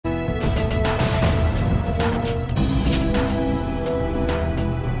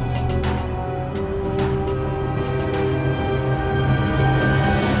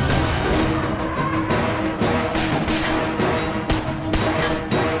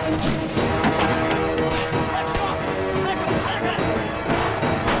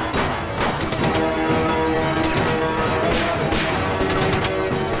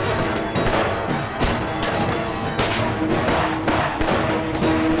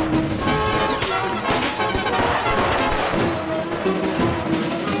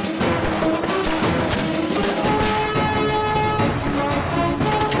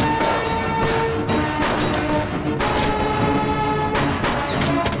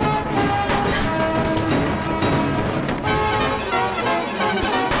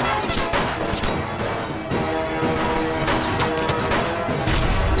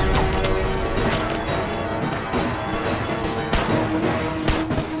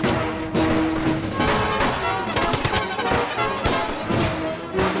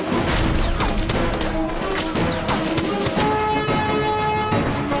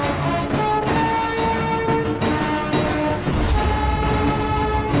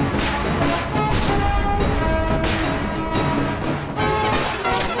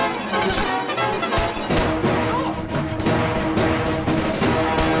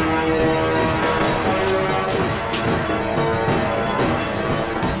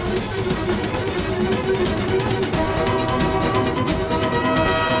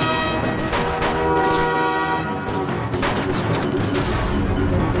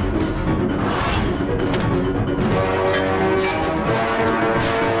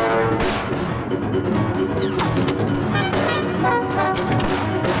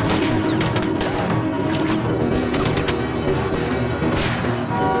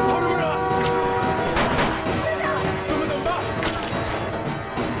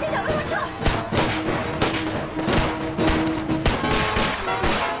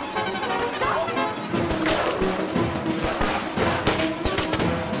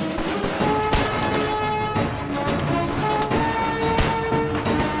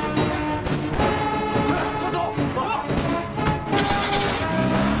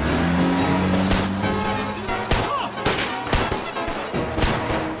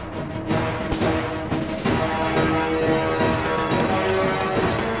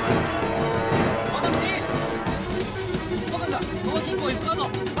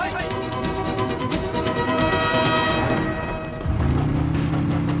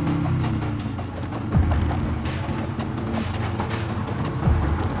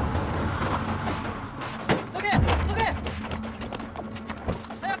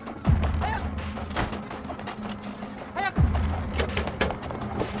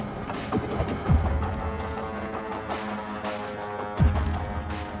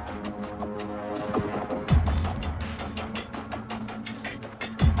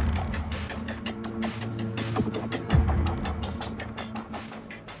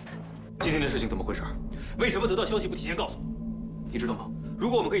听听这事情怎么回事？为什么得到消息不提前告诉我？你知道吗？如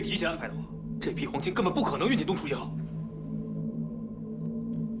果我们可以提前安排的话，这批黄金根本不可能运进东楚一号。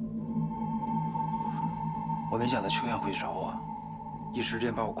我没想到秋燕会去找我，一时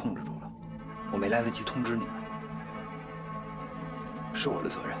间把我控制住了，我没来得及通知你们，是我的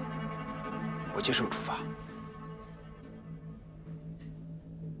责任，我接受处罚。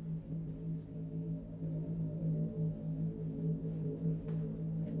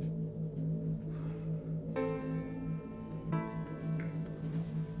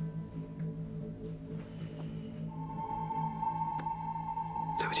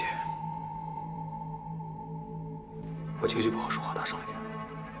 对不起，我情绪不好，说话大声了一点。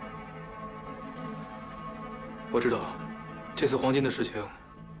我知道这次黄金的事情，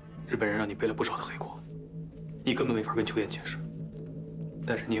日本人让你背了不少的黑锅，你根本没法跟秋燕解释。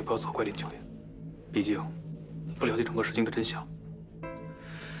但是你也不要责怪林秋燕，毕竟你不了解整个事情的真相。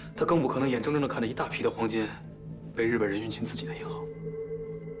他更不可能眼睁睁地看着一大批的黄金被日本人运进自己的银行。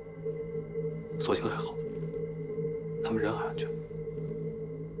所幸还好，他们人还安全。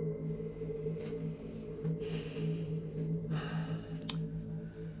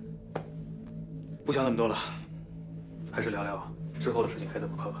 不想那么多了，还是聊聊之后的事情该怎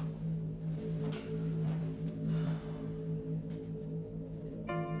么办吧。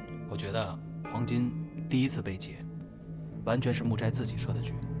我觉得黄金第一次被劫，完全是木斋自己设的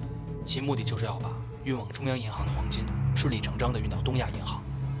局，其目的就是要把运往中央银行的黄金顺理成章地运到东亚银行，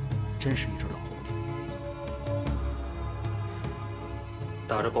真是一只老狐狸。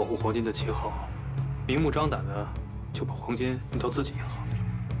打着保护黄金的旗号，明目张胆的就把黄金运到自己银行里，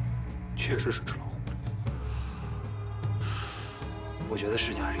确实是只老狐。 我觉得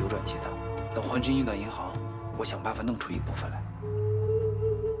事情还是有转机的。等黄金运到银行，我想办法弄出一部分来。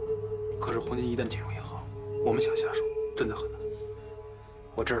可是黄金一旦进入银行，我们想下手真的很难。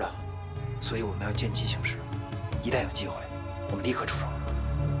我知道，所以我们要见机行事。一旦有机会，我们立刻出手。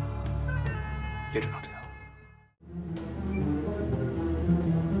也只能这样。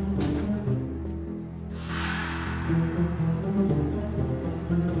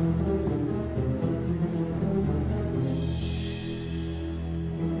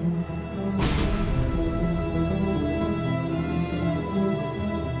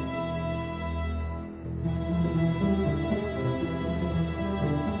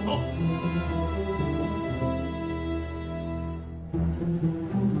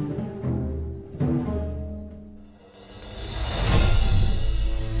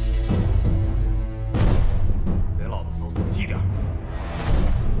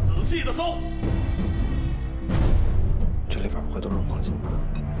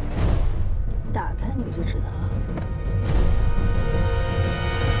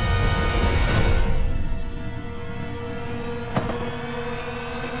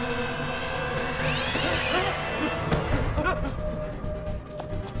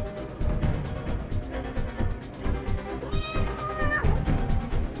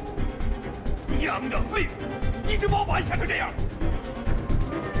 娘的废物！一只猫把你吓成这样！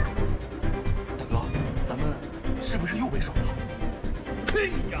大哥，咱们是不是又被耍了？去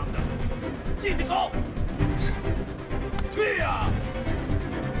你娘的！进去搜！是。去呀！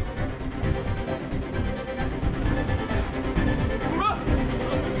主人，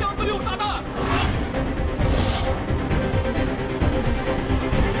箱子里有炸弹！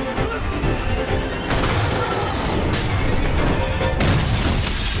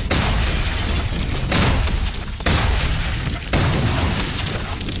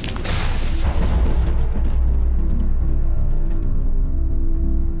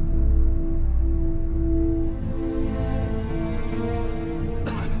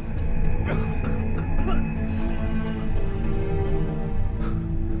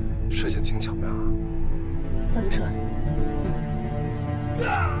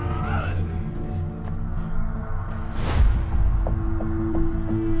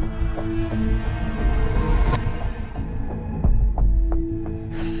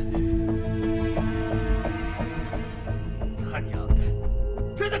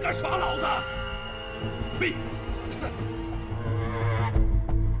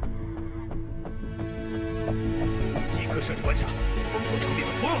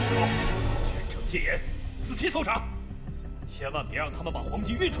 千万别让他们把黄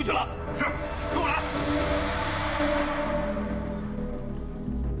金运出去了！是，跟我来。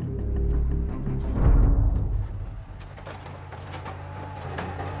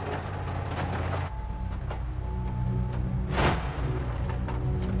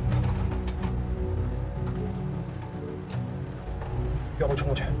要不冲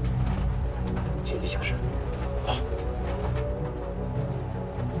过去，见机行事。好。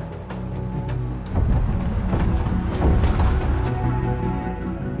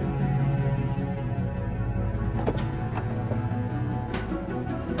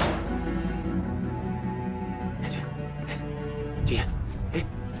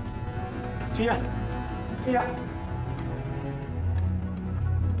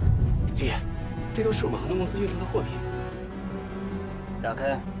爹，这都是我们航空公司运输的货品。打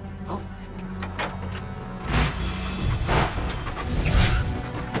开。好。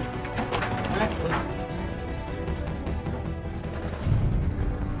来，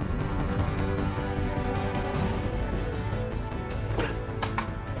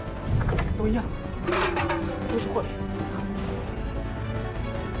都一样，都是货品。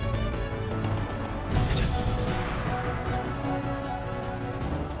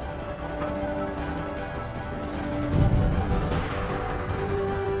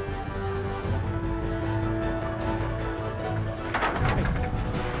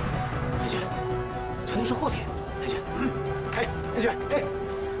 是货品，太监，开，太监，开。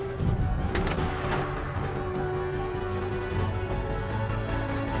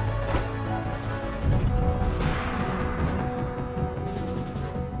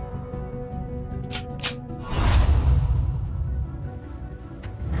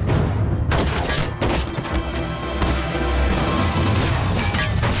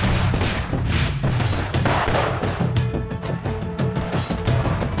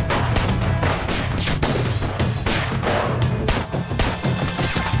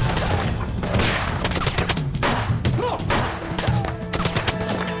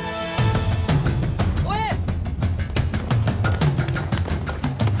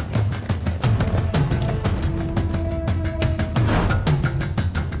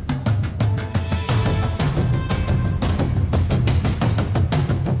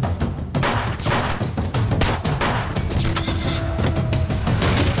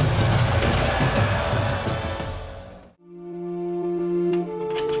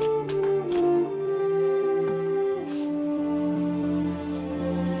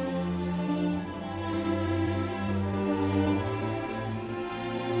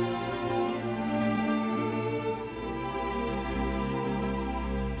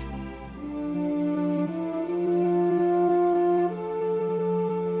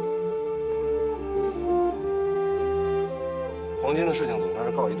黄金的事情总算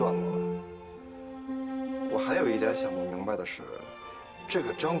是告一段落了。我还有一点想不明白的是，这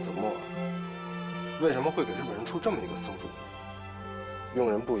个张子墨为什么会给日本人出这么一个馊主意？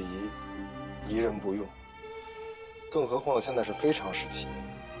用人不疑，疑人不用。更何况现在是非常时期，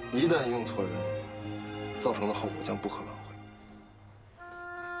一旦用错人，造成的后果将不可挽回。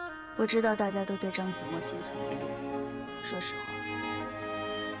我知道大家都对张子墨心存疑虑，说实话，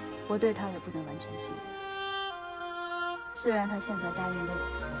我对他也不能完全信任。 虽然他现在答应为我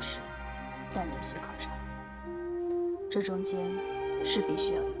们做事，但仍需考察。这中间势必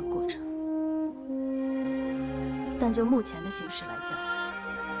需要一个过程。但就目前的形势来讲，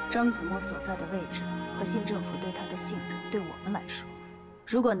张子墨所在的位置和新政府对他的信任，对我们来说，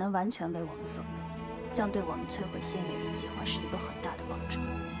如果能完全为我们所用，将对我们摧毁仙美人计划是一个很大的帮助。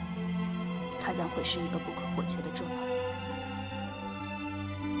他将会是一个不可或缺的重要人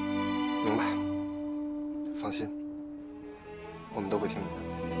物。明白，放心。 我们都会听你的。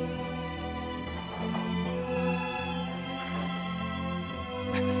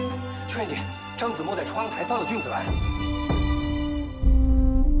劝你，张子墨在窗台放了君子兰。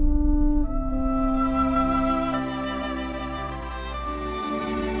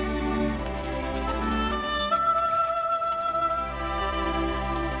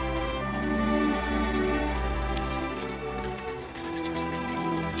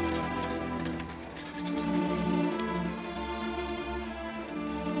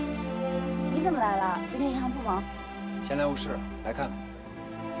你怎么来了？今天银行不忙？闲来无事，来看看。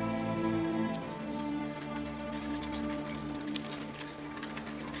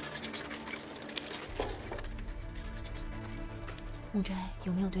木斋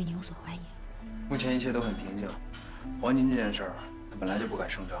有没有对你有所怀疑？目前一切都很平静。黄金这件事儿，他本来就不敢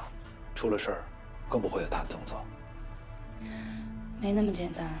声张，出了事儿，更不会有大的动作。没那么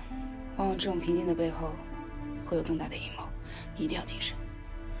简单，往往这种平静的背后，会有更大的阴谋，一定要谨慎。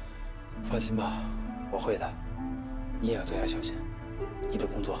 放心吧，我会的。你也要多加小心，你的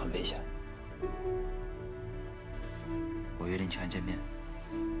工作很危险。我约林全见面，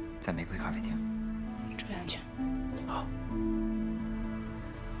在玫瑰咖啡厅。注意安全。好。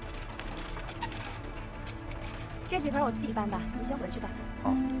这几份我自己办吧，你先回去吧。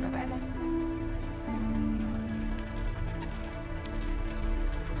好，拜拜。拜拜。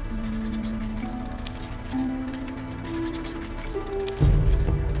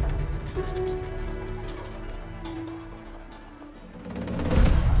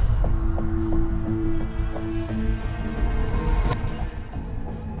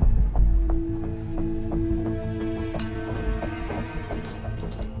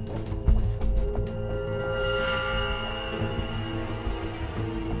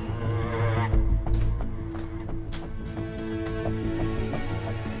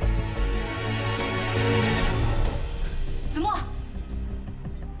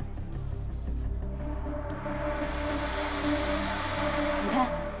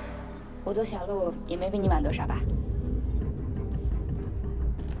我走小路也没比你晚多少吧？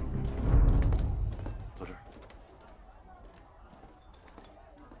坐这儿。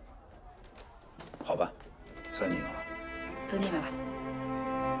好吧，算你赢了。坐那边吧。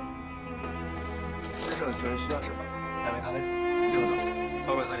先生，请问需要什么？2杯咖啡。稍等，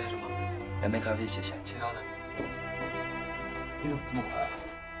二位喝点什么？2杯咖啡，谢谢。其他的？你怎么这么快啊？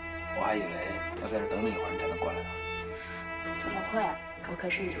我还以为要在这等你一会儿，你才能过来呢。怎么会？我可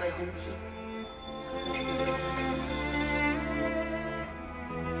是你未婚妻，可是你不是我妻子。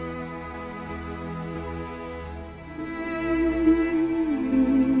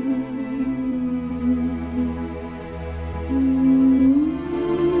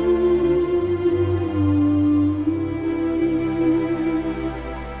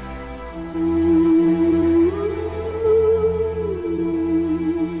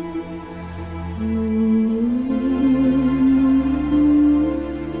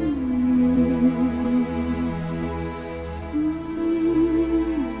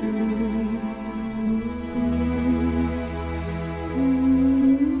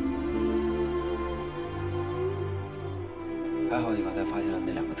还好你刚才发现了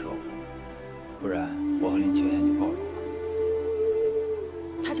那2个特务，不然我和林秋燕就暴露了。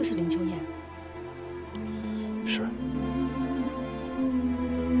他就是林秋燕。是。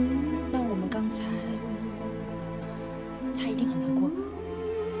那我们刚才，他一定很难过吧？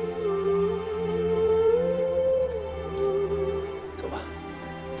走吧。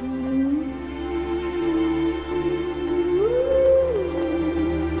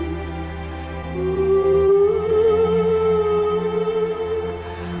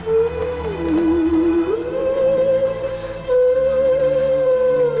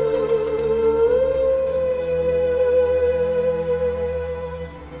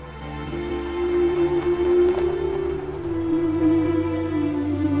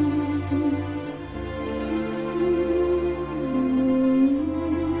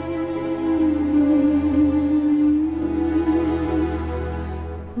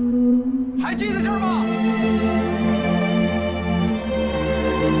还记得这儿吗？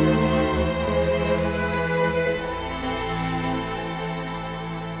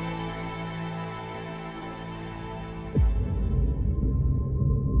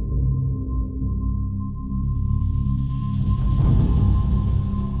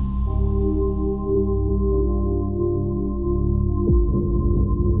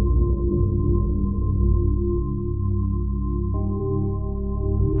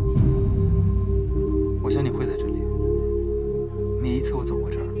我想你会在这里。每一次我走过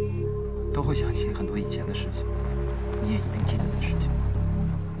这儿，都会想起很多以前的事情，你也一定记得的事情。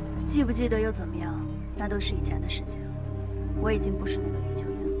记不记得又怎么样？那都是以前的事情。我已经不是那个林秋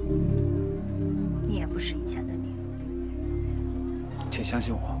燕了，你也不是以前的你。请相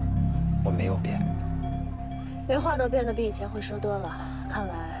信我，我没有变。连话都变得比以前会说多了。看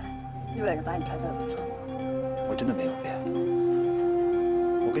来日本人把你调教得不错。我真的没有变。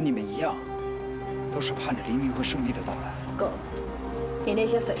我跟你们一样，都是盼着黎明和胜利的到来。够了，你那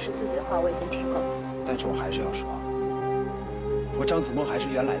些粉饰自己的话我已经听够了。但是我还是要说，我张子墨还是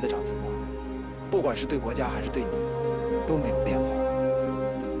原来的张子墨，不管是对国家还是对你，都没有变过。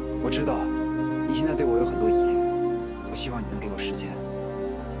我知道你现在对我有很多疑虑，我希望你能给我时间，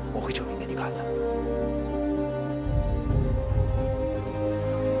我会证明给你看的。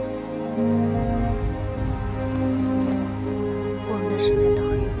我们的时间都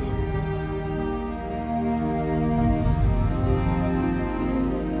很有限。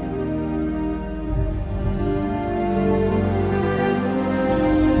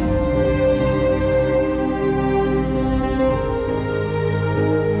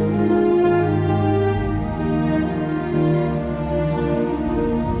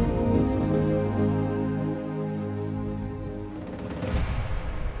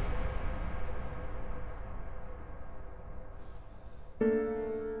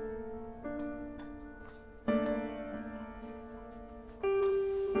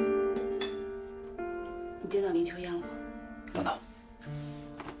你见到林秋燕了吗？等等。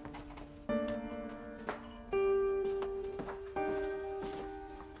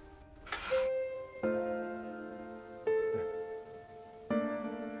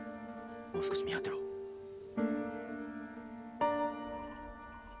もう少し見張ってろ。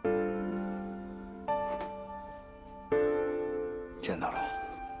见到了。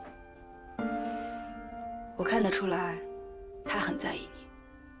我看得出来，他很在意你。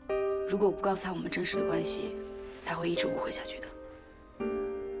如果不告诉他我们真实的关系，他会一直误会下去的。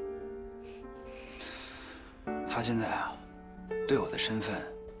他现在啊，对我的身份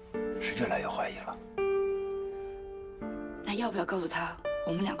是越来越怀疑了。那要不要告诉他，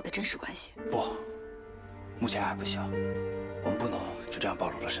我们两个的真实关系。不，目前还不行，我们不能就这样暴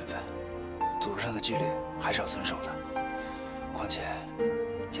露了身份。组织上的纪律还是要遵守的。况且，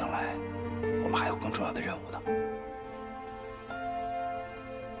将来我们还有更重要的任务呢。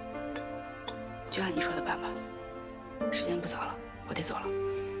就按你说的办吧。时间不早了，我得走了。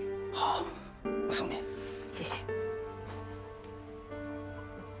好，我送你。谢谢。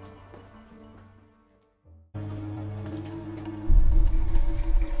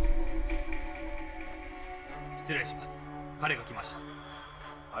失礼します。彼が来ました。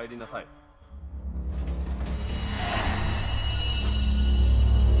入りなさい。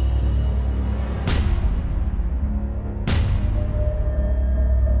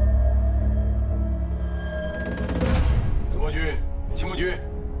子墨君、秦木君，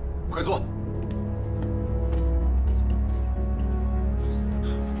快坐。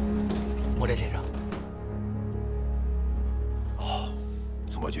莫斋先生。哦，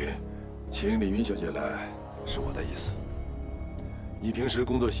子墨君，请李云小姐来是我的意思。你平时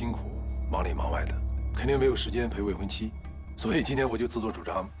工作辛苦，忙里忙外的，肯定没有时间陪未婚妻，所以今天我就自作主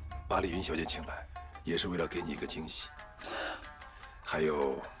张把李云小姐请来，也是为了给你一个惊喜。还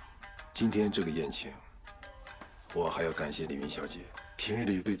有，今天这个宴请，我还要感谢李云小姐平日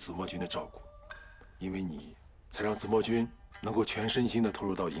里对子墨君的照顾，因为你才让子墨君能够全身心地投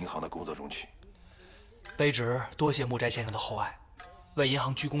入到银行的工作中去。卑职多谢木斋先生的厚爱，为银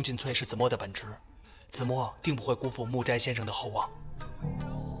行鞠躬尽瘁是子墨的本职，子墨定不会辜负木斋先生的厚望。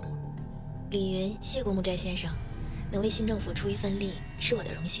李云谢过木斋先生，能为新政府出一份力是我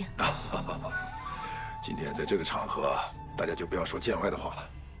的荣幸。今天在这个场合，大家就不要说见外的话了。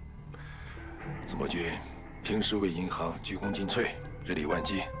子墨君平时为银行鞠躬尽瘁，日理万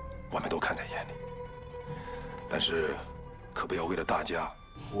机，我们都看在眼里。但是，可不要为了大家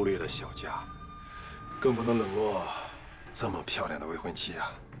忽略了小家，更不能冷落这么漂亮的未婚妻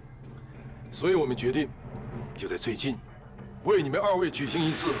啊！所以我们决定，就在最近，为你们二位举行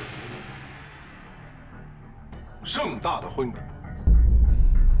一次盛大的婚礼。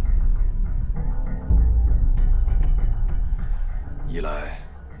一来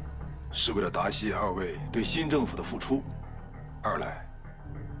是为了答谢二位对新政府的付出，二来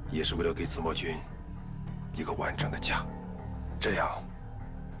也是为了给子墨君一个完整的家，这样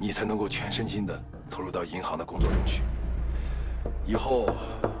你才能够全身心地投入到银行的工作中去。以后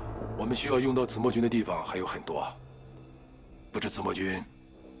我们需要用到子墨君的地方还有很多，不知子墨君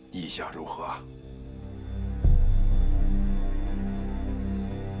意下如何啊？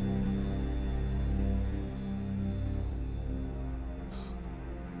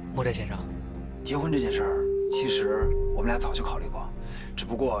木斋先生，结婚这件事儿，其实我们俩早就考虑过，只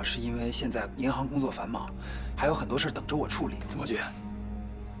不过是因为现在银行工作繁忙，还有很多事等着我处理。子墨君，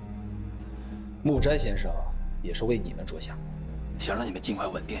木斋先生也是为你们着想，想让你们尽快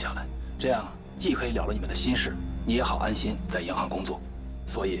稳定下来，这样既可以了了你们的心事，你也好安心在银行工作。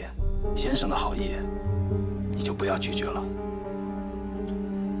所以，先生的好意，你就不要拒绝了。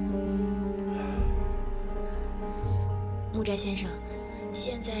木斋先生，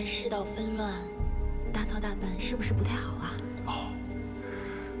现在世道纷乱，大操大办是不是不太好啊？哦，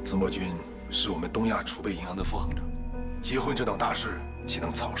子墨君是我们东亚储备银行的副行长，结婚这等大事岂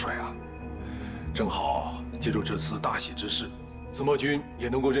能草率啊？正好借助这次大喜之事，子墨君也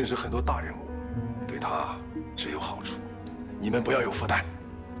能够认识很多大人物，对他只有好处。你们不要有负担。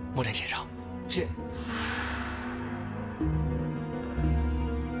木斋先生，这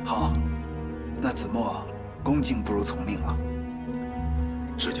好，那子墨恭敬不如从命了。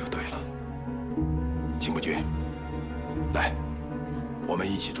这就对了。秦木君，来，我们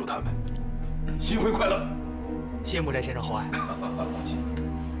一起祝他们新婚快乐。谢木斋先生厚爱。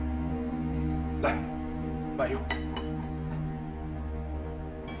来，慢用。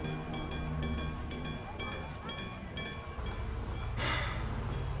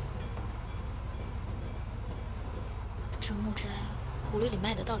这木斋狐狸里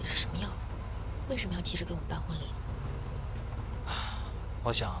卖的到底是什么药？为什么要急着给我们办婚礼？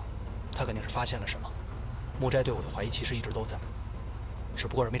我想，他肯定是发现了什么。木斋对我的怀疑其实一直都在，只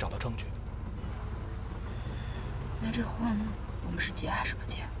不过是没找到证据。那这婚我们是结还是不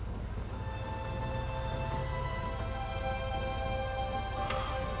结？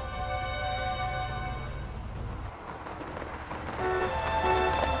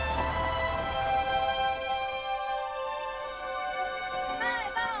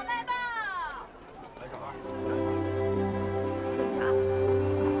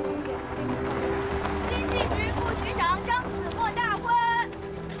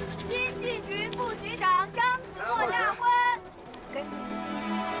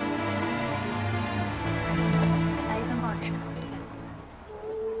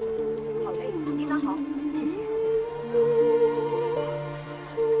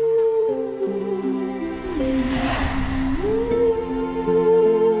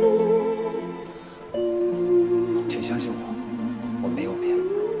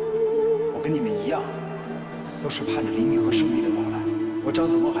跟你们一样，都是盼着黎明和胜利的到来。我张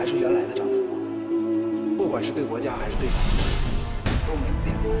子墨还是原来的张子墨，不管是对国家还是对你，都没有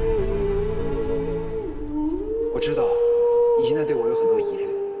变过。我知道你现在对我有很多疑虑，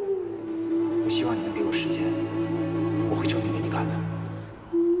我希望你能给我时间，我会证明给你看的。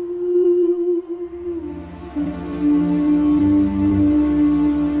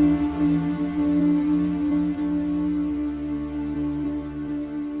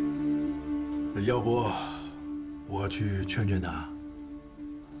 要不我去劝劝他？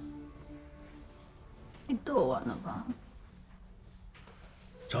你逗我呢吧？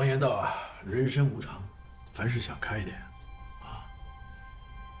常言道啊，人生无常，凡事想开一点啊。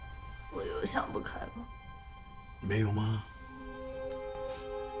我又想不开了。没有吗？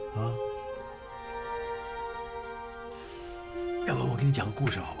啊？要不我给你讲个故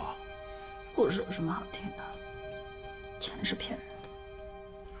事好不好？故事有什么好听的？全是骗人的。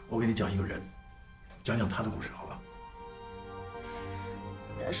我给你讲一个人。 讲讲他的故事，好吧？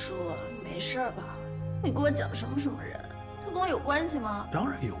大叔，没事吧？你给我讲什么人？他跟我有关系吗？当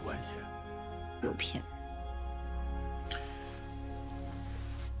然有关系。又骗人！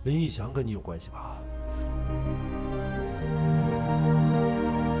林义祥跟你有关系吧？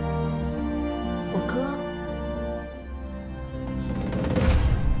我哥？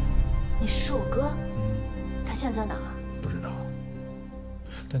你是说我哥？他现在哪？不知道。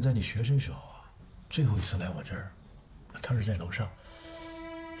但在你学生时候。 最后一次来我这儿，他是在楼上。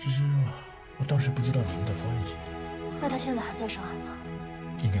只是我当时不知道你们的关系。那他现在还在上海吗？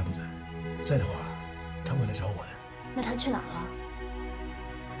应该不在。在的话，他会来找我的。那他去哪了？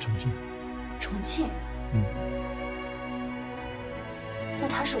重庆。重庆？嗯。那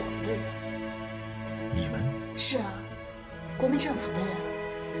他是我们的人。你们？是啊，国民政府的人。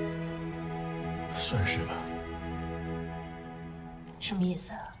算是吧。什么意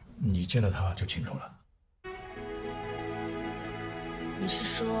思啊？ 你见了他就清楚了。你是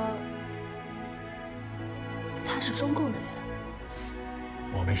说他是中共的人？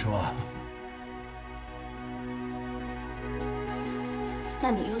我没说啊。那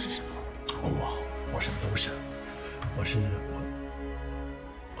你又是什么？我什么都不是，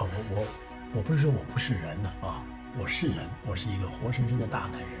我不是说我不是人呢啊，我是人，我是一个活生生的大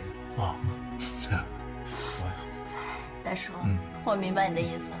男人啊。大叔，我明白你的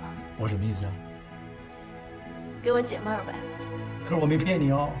意思了。 我什么意思啊？给我解闷儿呗。可是我没骗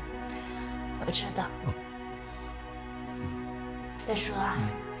你哦。我知道。大叔啊，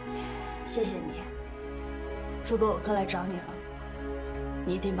谢谢你。如果我哥来找你了，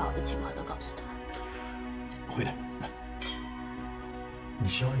你一定把我的情况都告诉他。会的。你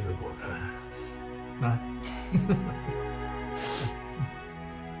笑一个给我看。来。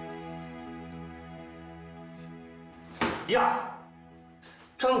呀。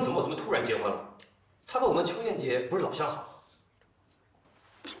 张子墨怎么突然结婚了？他跟我们邱艳姐不是老相好？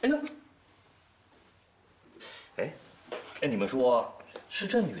哎那，哎，你们说是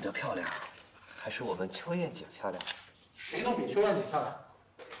这女的漂亮，还是我们邱艳姐漂亮？谁能比邱艳姐漂亮？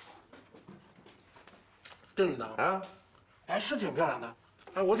这女的啊，哎是挺漂亮的，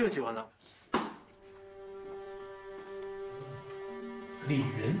哎我挺喜欢的。李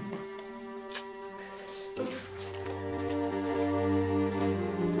云。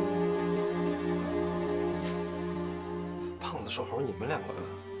 瘦猴，你们两个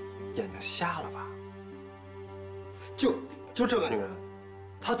眼睛瞎了吧？就这个女人，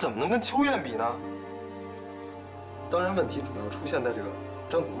她怎么能跟秋燕比呢？当然，问题主要出现在这个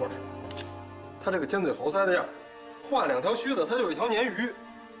张子墨身上。她这个尖嘴猴腮的样，画两条须子，她就一条鲶鱼。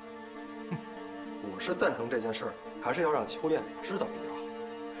我是赞成这件事儿，还是要让秋燕知道比较好，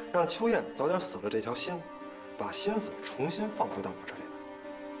让秋燕早点死了这条心，把心思重新放回到我这里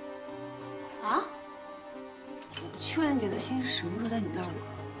来。啊？ 秋燕姐的心什么时候在你那儿了？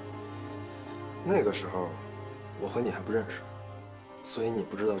那个时候，我和你还不认识，所以你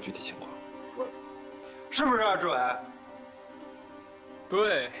不知道具体情况。是不是啊，志伟？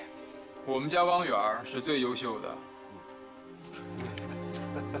对，我们家汪远是最优秀的。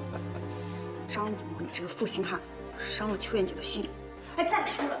张子墨，你这个负心汉，伤了秋燕姐的心。哎，再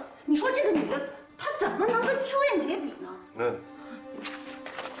说了，你说这个女的，她怎么能跟秋燕姐比呢？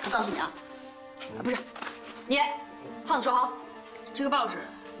我告诉你啊，不是。 你，胖子说好，这个报纸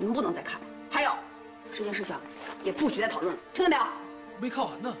你们不能再看了。还有，这件事情也不许再讨论了，听到没有？没看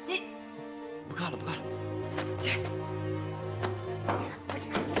完呢。你不看了，不看了。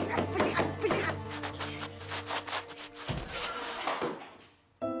不许看！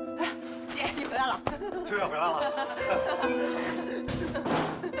哎，姐，你回来了。秋燕回来了。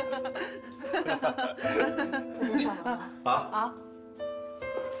真上楼了。啊？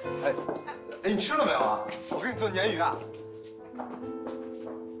哎，你吃了没有啊？我给你做鲶鱼啊。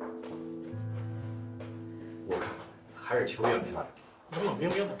我看还是秋燕漂亮。冷冷冰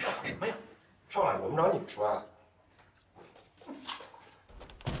冰的，漂亮什么呀？漂亮轮不着你们说呀。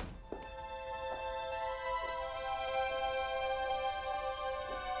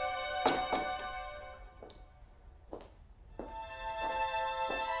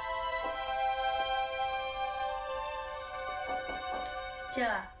进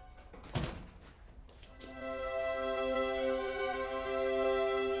来。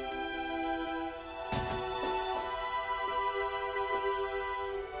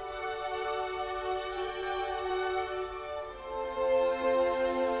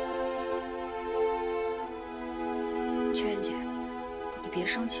秋燕姐，你别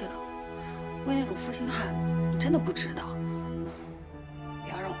生气了，为那种负心汉，你真的不值得。不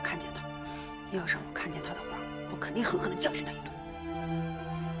要让我看见他，要是让我看见他的话，我肯定狠狠地教训他一顿。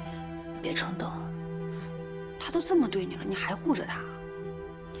别冲动，他都这么对你了，你还护着他？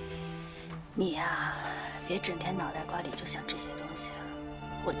你呀，别整天脑袋瓜里就想这些东西。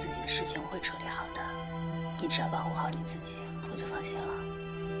我自己的事情我会处理好的，你只要保护好你自己，我就放心了。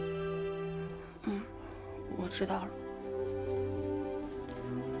嗯，我知道了。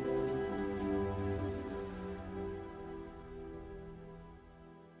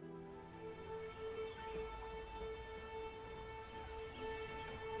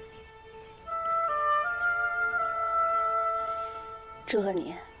祝贺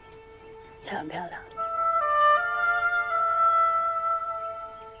你，她很漂亮。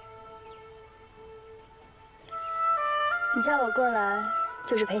你叫我过来，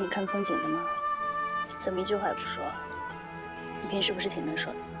就是陪你看风景的吗？怎么一句话也不说？你平时不是挺能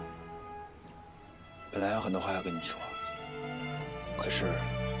说的吗？本来有很多话要跟你说，可是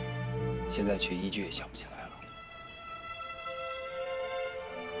现在却一句也想不起来了。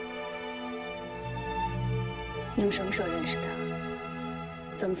你们什么时候认识的？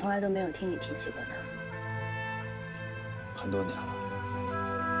怎么从来都没有听你提起过他？很多年了。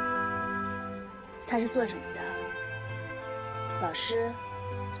他是做什么的？老师、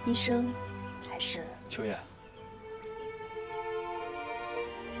医生，还是？秋燕，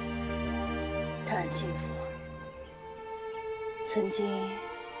他很幸福。曾经，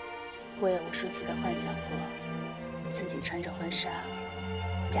我也无数次的幻想过自己穿着婚纱，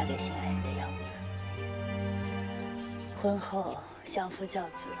嫁给心爱人的样子。婚后相夫教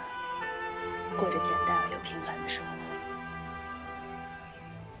子，过着简单而又平凡的生活。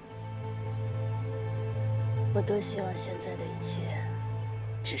我多希望现在的一切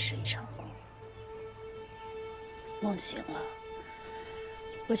只是一场梦，梦醒了，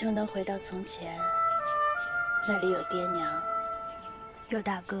我就能回到从前，那里有爹娘，有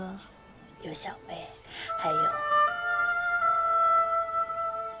大哥，有小妹，还有……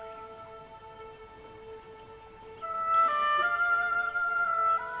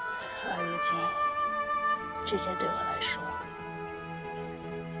而如今，这些对我来说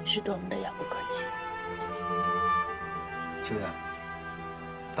是多么的遥不可及。秋燕，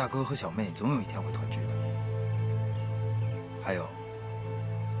大哥和小妹总有一天会团聚的。还有，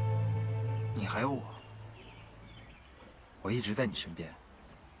你还有我，我一直在你身边，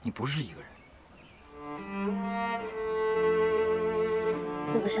你不是一个人。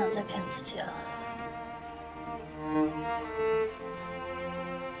我不想再骗自己了。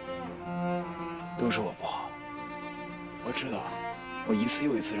都是我不好，我知道，我一次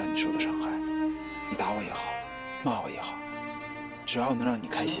又一次让你受到伤害，你打我也好，骂我也好，只要能让你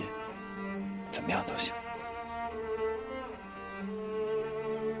开心，怎么样都行。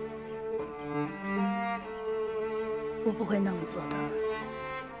我不会那么做的，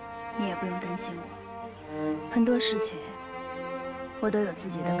你也不用担心我。很多事情，我都有自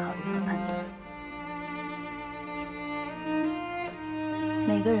己的考虑和判断。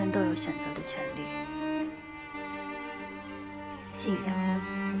每个人都有选择的权利。信仰、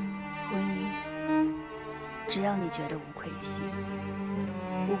婚姻，只要你觉得无愧于心，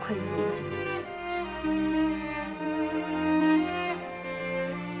无愧于民族就行。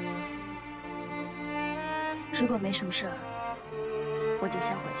如果没什么事儿，我就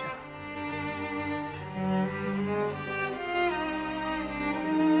先回去了。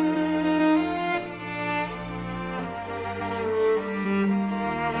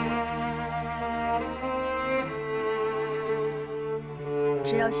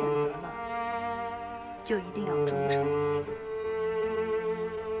只要选择了，就一定要忠诚。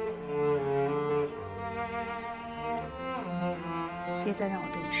别再让我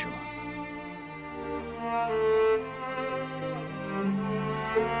对你失望。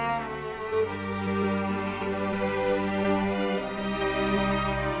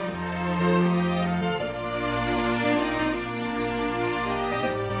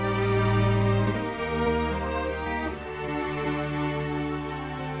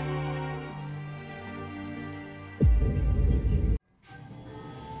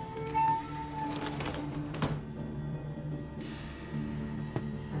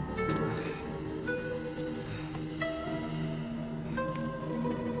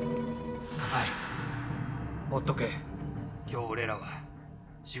っとけ。今日俺らは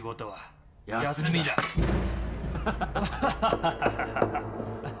仕事は休みだ。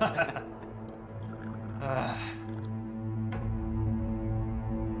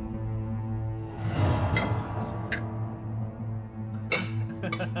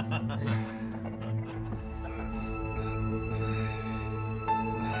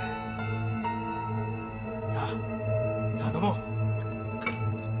さあ飲もう。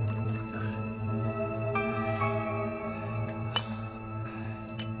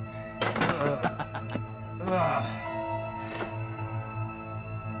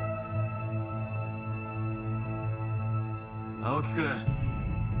青木君。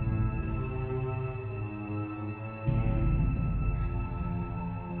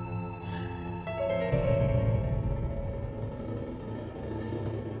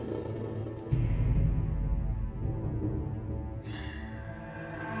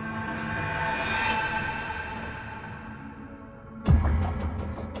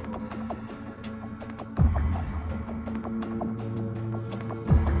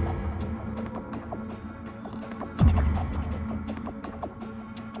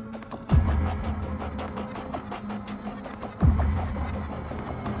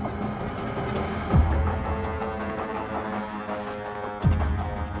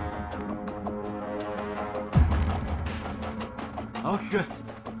青木君。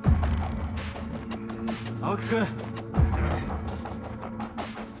青木君。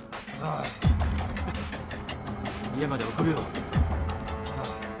家まで送るよ。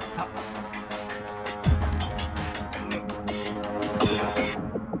さあ。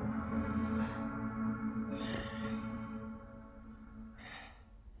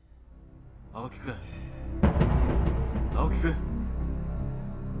青木君。青木君。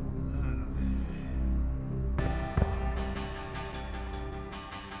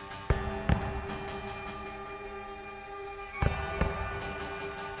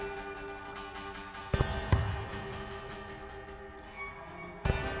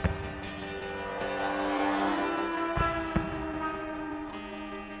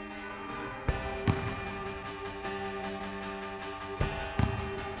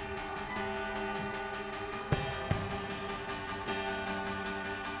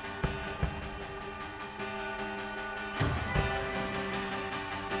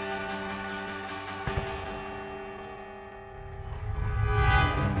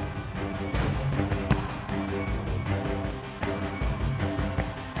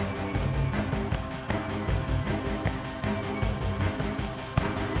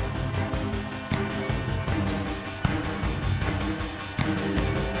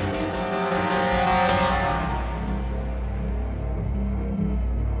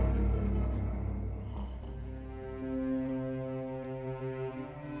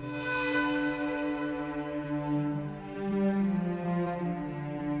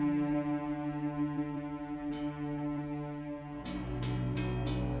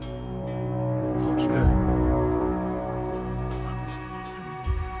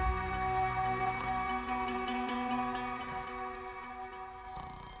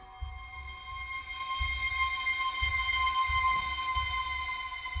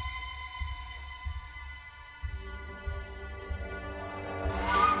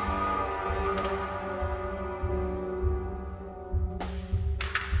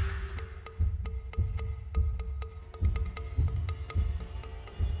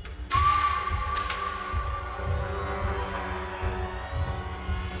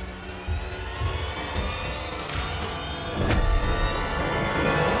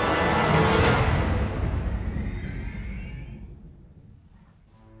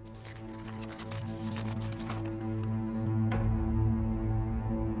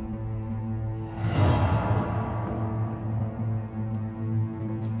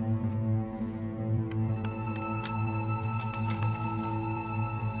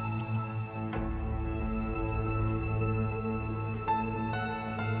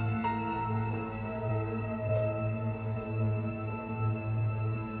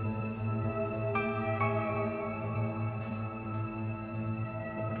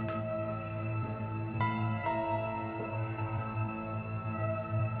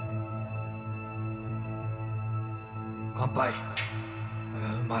乾杯。う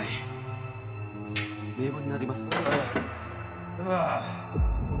まい。名簿になります。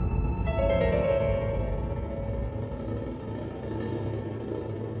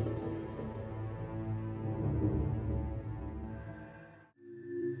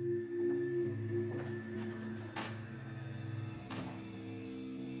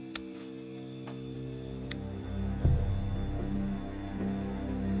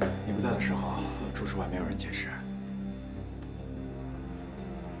你不在的时候，主手术还没有人解释。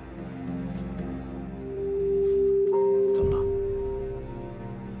怎么了？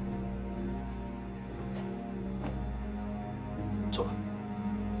坐吧。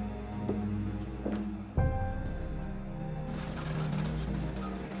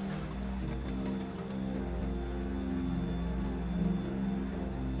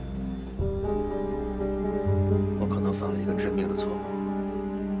我可能犯了一个致命的错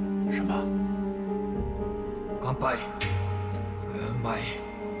误。什么？乾杯。うまい。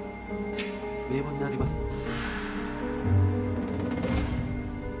名簿になります。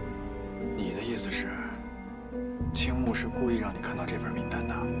你的意思是，青木是故意让你看到这份名单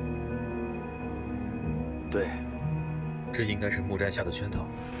的？对，这应该是木斋下的圈套。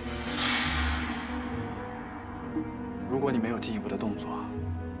如果你没有进一步的动作，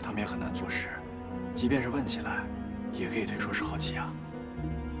他们也很难做事。即便是问起来，也可以推说是好奇啊。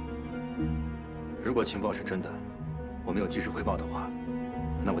如果情报是真的，我没有及时汇报的话，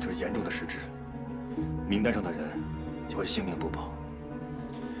那我就是严重的失职，名单上的人就会性命不保。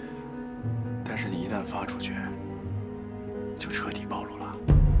但是你一旦发出去，就彻底暴露了。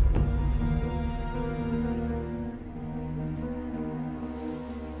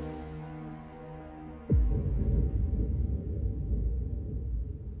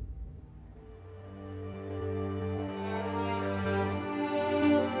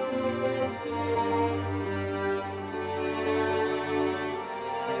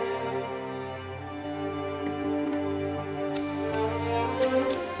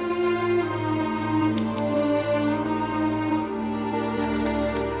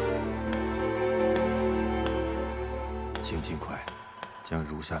请尽快将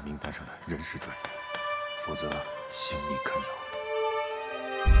如下名单上的人士转移，否则性命堪忧。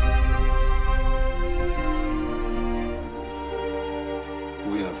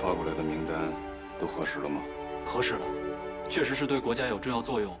顾燕发过来的名单都核实了吗？核实了，确实是对国家有重要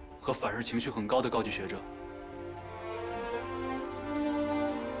作用和反日情绪很高的高级学者。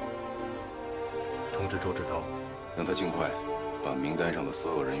通知周志涛，让他尽快把名单上的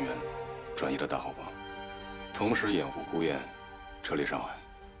所有人员转移到大后方，同时掩护顾燕撤离上海。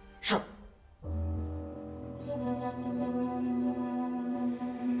是。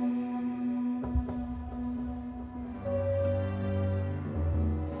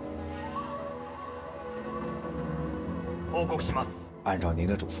报告します。按照您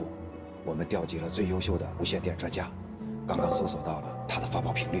的嘱咐，我们调集了最优秀的无线电专家，刚刚搜索到了他的发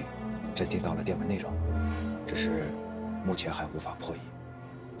报频率，侦听到了电文内容，只是目前还无法破译。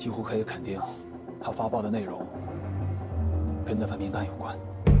几乎可以肯定，他发报的内容跟那份名单有关。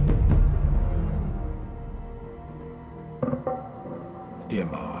电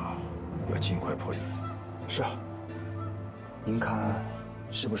码要尽快破译。是。您看，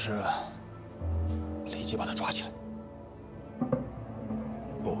是不是立即把他抓起来？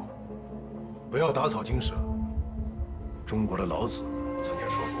不要打草惊蛇。中国的老子曾经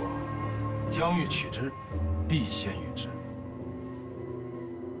说过：“将欲取之，必先予之。”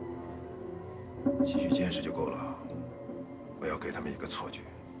继续监视就够了，不要给他们一个错觉。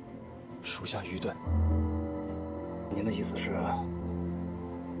属下愚钝。您的意思是？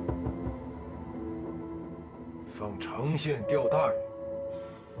放长线钓大鱼。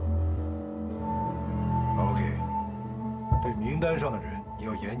OK， 对名单上的人你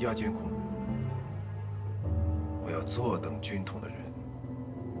要严加监控。我要坐等军统的人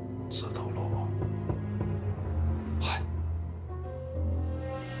自投罗网。嗨。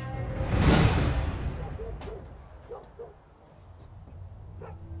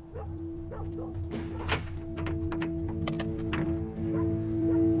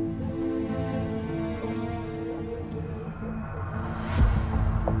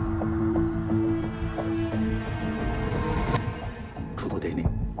出头得令，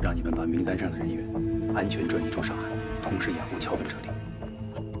让你们把名单上的人员安全转移出上海，同时掩护桥本撤离。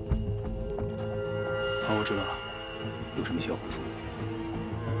好，我知道了。有什么需要回复？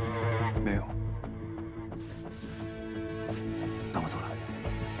没有。那我走了。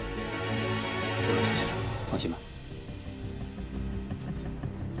多多小心，放心吧。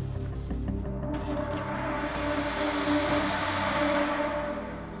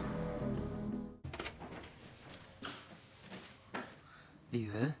李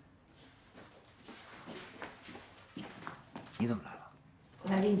云，你怎么来了？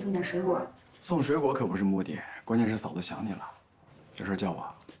我来给你送点水果。送水果可不是目的，关键是嫂子想你了，有事叫我。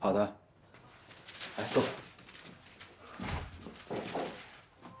好的。来，坐。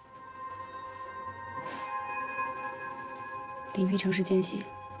林玉成是奸细，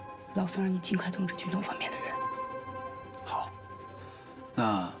老孙让你尽快通知军统方面的人。好，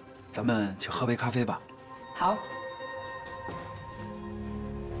那咱咱们去喝杯咖啡吧。好。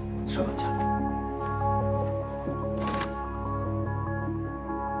稍等一下。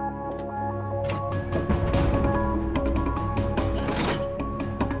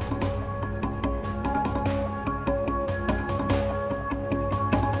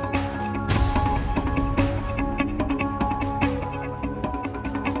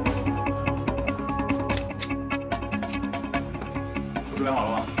 准备好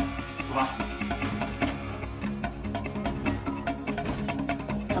了吗？出发。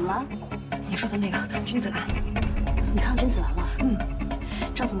怎么了？你说的那个君子兰，你看到君子兰了？嗯。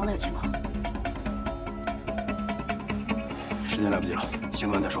张子墨那有情况。时间来不及了，先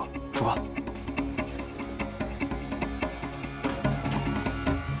问完再说。出发。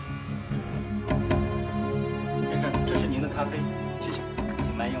先生，这是您的咖啡，谢谢，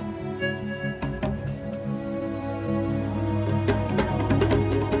请慢用。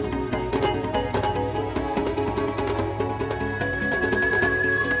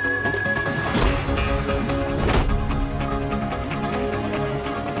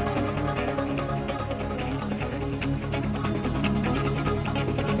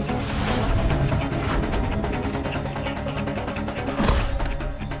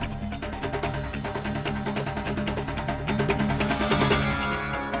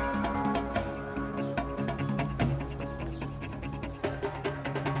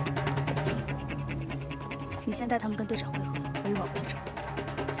 你先带他们跟队长会合，我一会儿回去找他。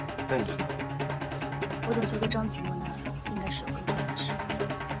那你去哪？我总觉得张子墨那儿应该是有更重要的事。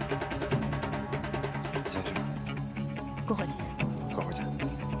你先去哪？过火箭。过火箭。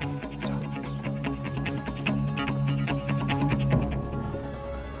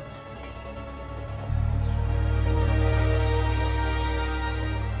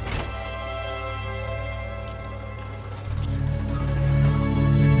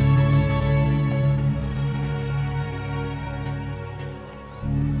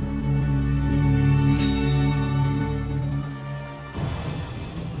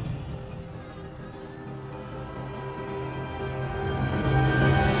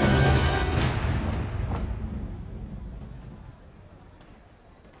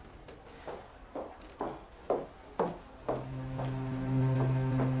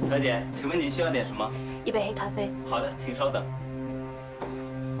 小姐，请问您需要点什么？一杯黑咖啡。好的，请稍等。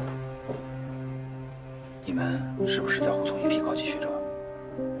你们是不是在护送一批高级学者？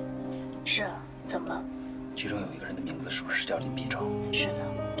是啊，怎么了？其中有一个人的名字是不是叫林必成？是的，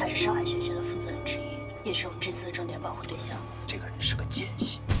他是上海学协的负责人之一，也是我们这次的重点保护对象。这个人是个奸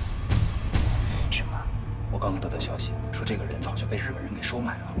细。什么？我刚刚得到消息，说这个人早就被日本人给收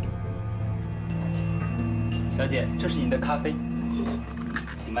买了。小姐，这是您的咖啡，谢谢。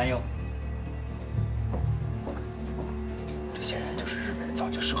 请慢用。这显然就是日本人早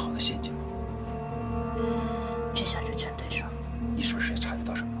就设好的陷阱。这下就全对上。你是不是也察觉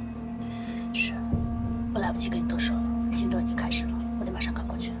到什么？是，我来不及跟你多说了，行动已经开始了，我得马上赶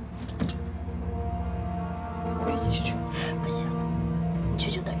过去。我跟你一起去。不行，你去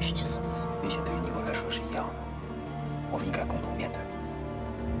就等于是去送死。危险对于你我来说是一样的，我们应该共同面对。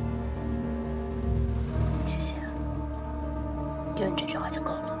谢谢。 有你这句话就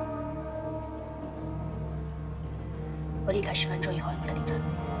够了。我离开10分钟以后，你再离开。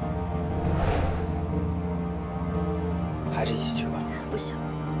还是一起去吧。不行，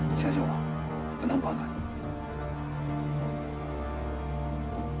相信我，不能保暖。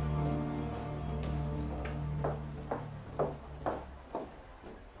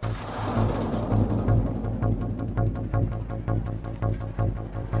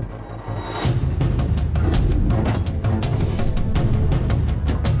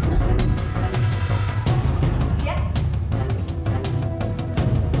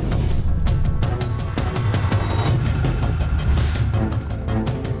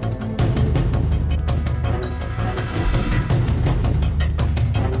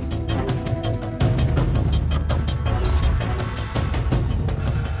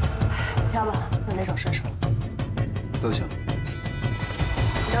都行。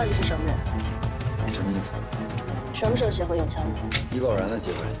你到底是什么人？什么意思？什么时候学会用枪的？一个偶然的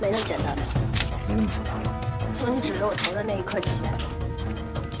机会。没那么简单的。没那么复杂。从你指着我头的那一刻起，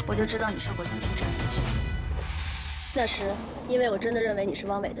我就知道你受过急救这样的训。那时，因为我真的认为你是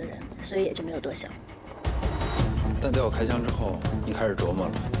汪伪的人，所以也就没有多想。但在我开枪之后，你开始琢磨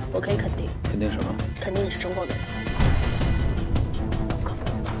了。我可以肯定。肯定什么？肯定你是中共的人。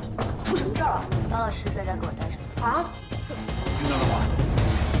出什么事儿了？王老师在家给我待着。啊？听到了吗？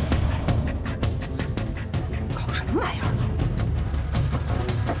搞什么玩意儿呢？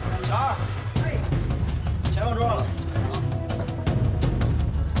小二，哎，钱放桌上了。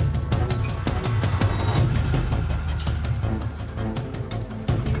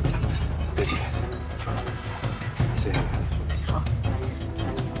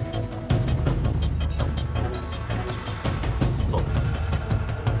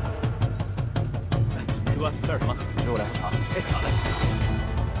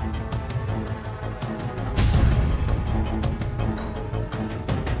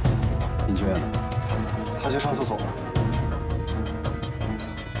上厕所了。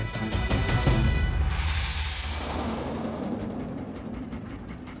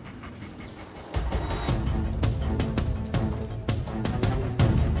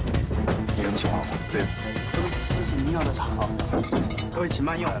你什么情况？对，这是您要的茶。各位请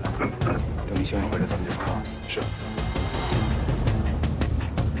慢用。来，等你休养回来，咱们就说话。是。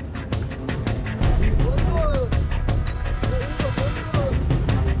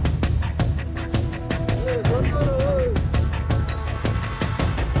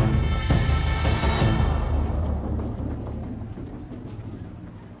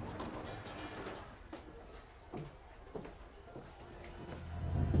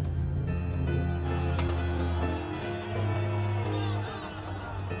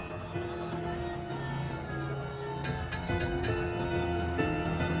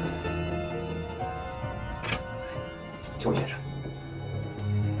 邱先生，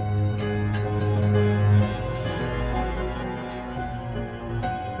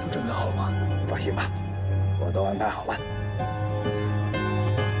都准备好了吗？放心吧，我都安排好了。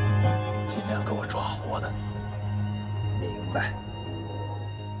尽量给我抓活的。明白。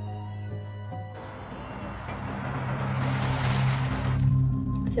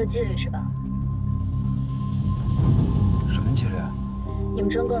有纪律是吧？什么纪律？你们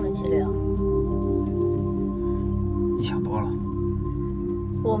中共的纪律啊？ 你想多了。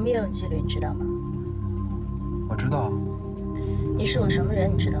我们也有纪律，你知道吗？我知道。你是我什么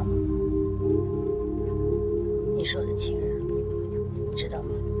人，你知道吗？你是我的亲人，你知道吗？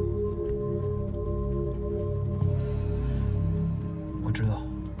我知道。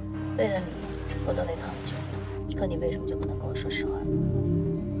为了你，我都得抗拒。可你为什么就不能跟我说实话呢？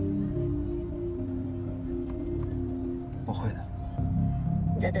我会的。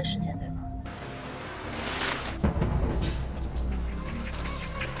你在等时间，对吗？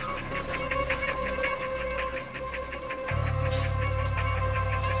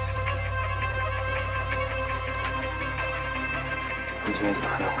 你今天怎么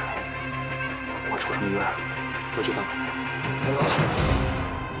还没回来？我出什么意外了？都知道。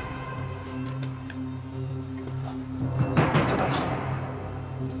再等等。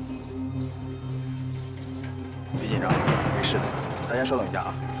别紧张，没事的，大家稍等一下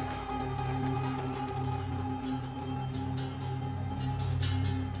啊。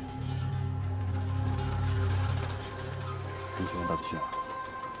林学员到底去哪儿？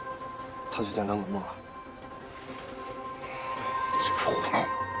他去见张子墨了。 这不是胡闹吗？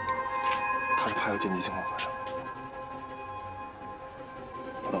他是怕有紧急情况发生。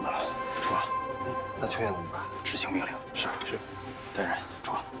我懂了，出发。那邱燕怎么办？执行命令。是。带人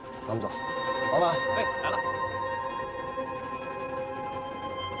出发。咱们走。老板。哎，来了。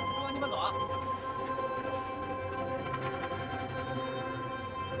哥，你们走啊。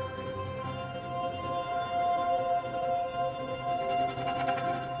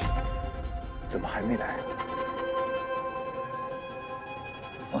怎么还没来？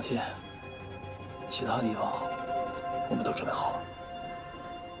 放心，其他地方我们都准备好了。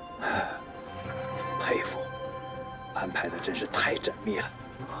佩服，安排的真是太缜密了。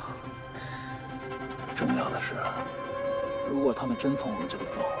重要的是，如果他们真从我们这里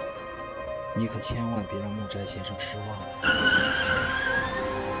走，你可千万别让木斋先生失望。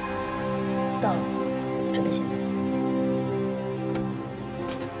到了，准备行动。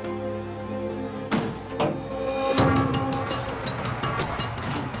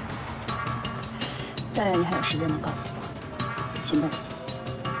 大概你还有时间能告诉我，行动，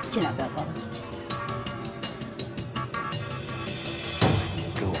尽量不要暴露自己。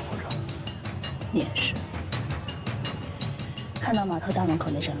给我负责。你也是。看到码头大门口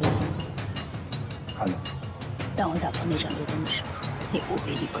那盏路灯吗？看到。当我打破那盏路灯的时候，你务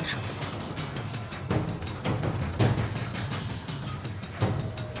必立刻撤。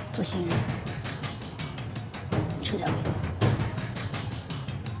我信任你，撤交给你。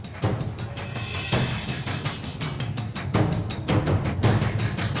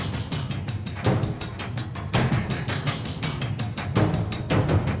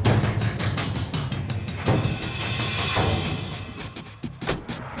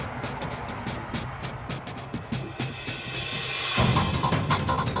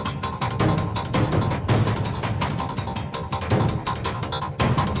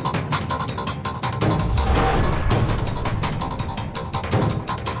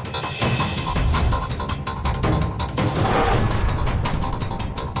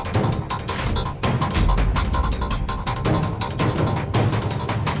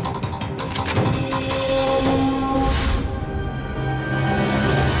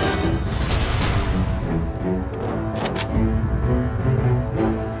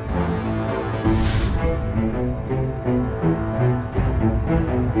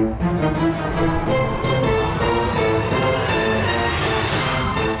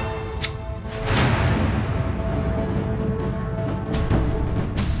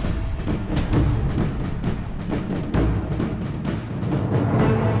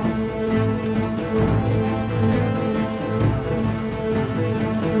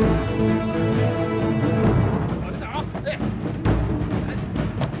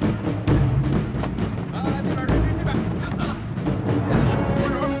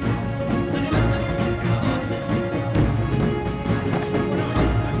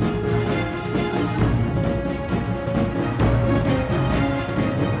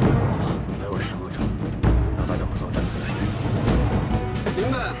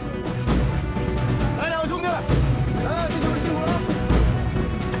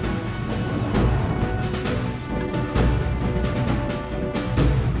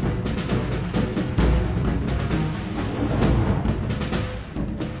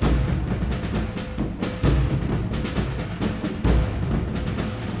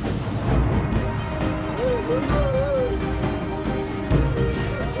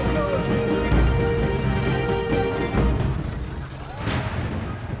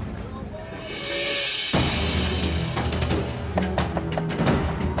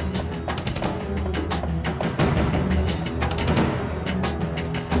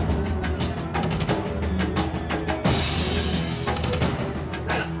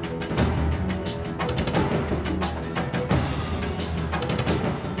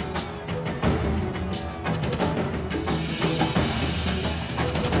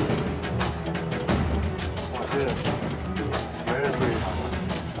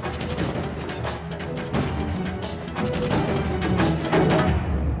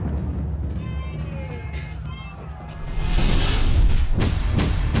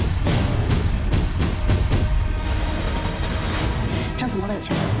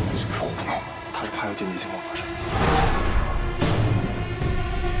紧急情况发生。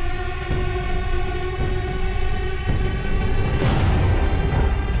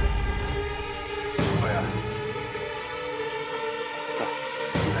导演，在，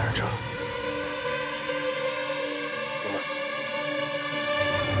带上车。行吧。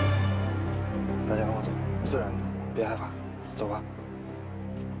大家跟我走，自然点，别害怕，走吧。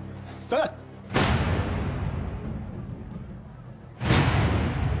等等。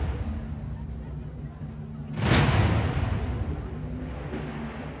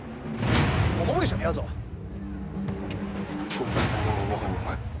 为什么要走？说明白，你会明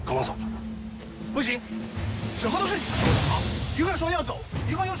白。跟我走。不行，什么都是你们说的啊！一会儿说要走，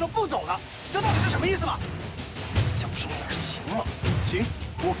一会儿又说不走了，这到底是什么意思嘛？小声点行吗？行，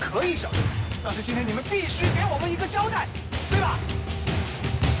我可以小声，但是今天你们必须给我们一个交代，对吧？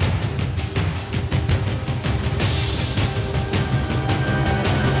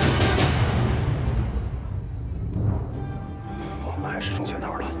 我们还是中圈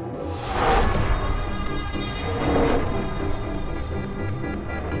头了。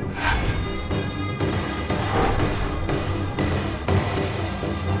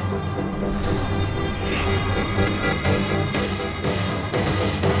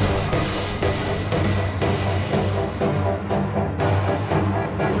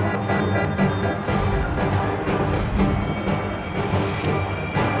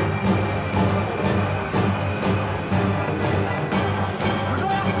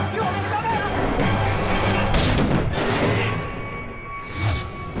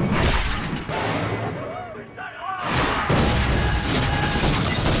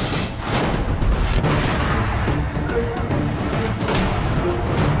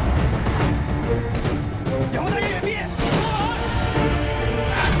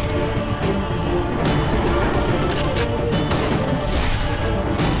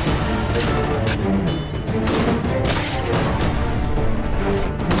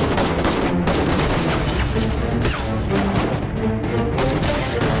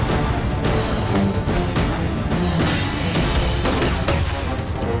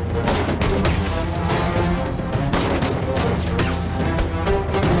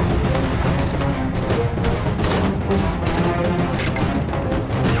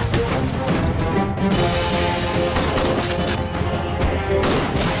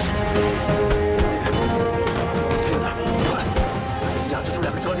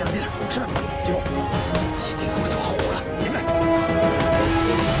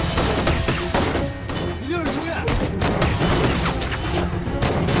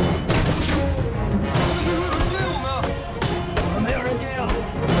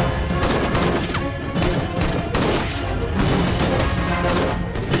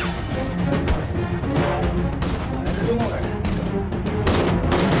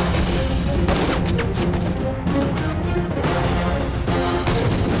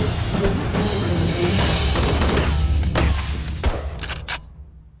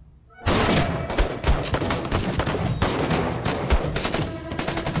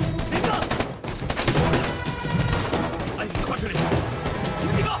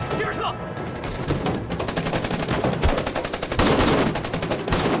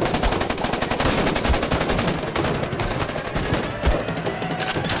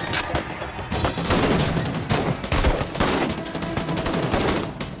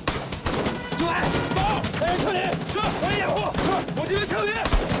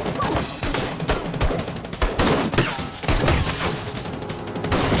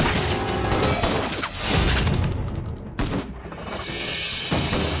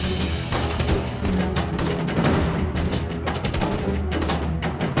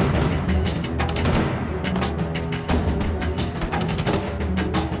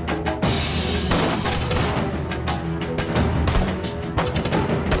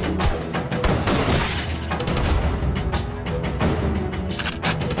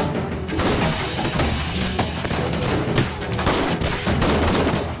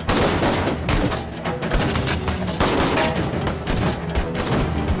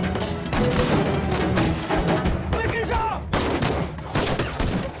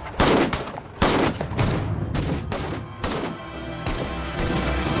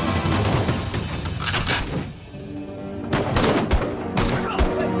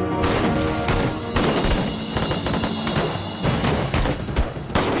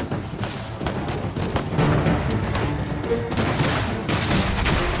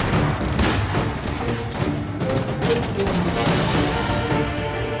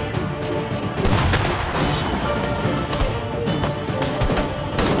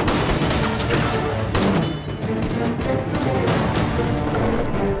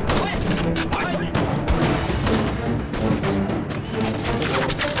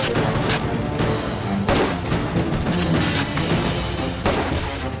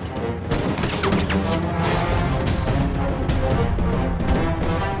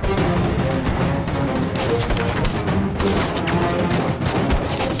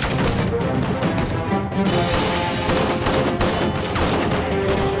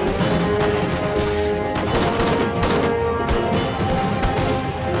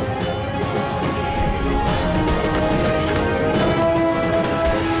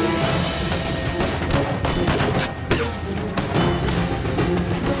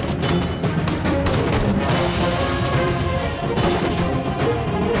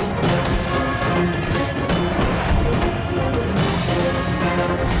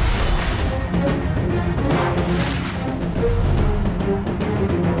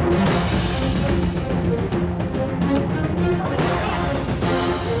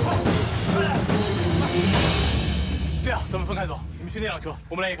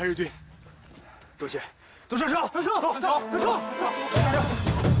我们来演开日军。周协，都上车！上车！走，上车！上车！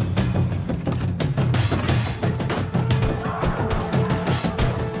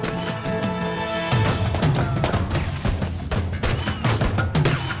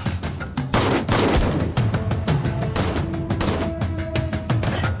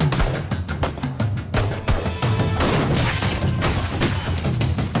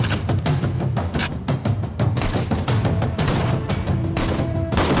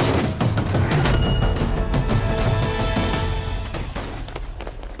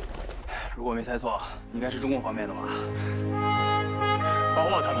 没猜错，应该是中共方面的吧？保护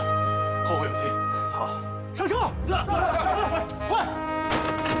好他们，后会有期。好，上车！快！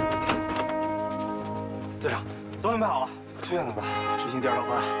队长，都安排好了，秋燕怎么办？执行第2套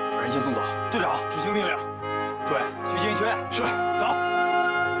方案，把人先送走。队长，执行命令。诸位，去接应秋燕。是，走。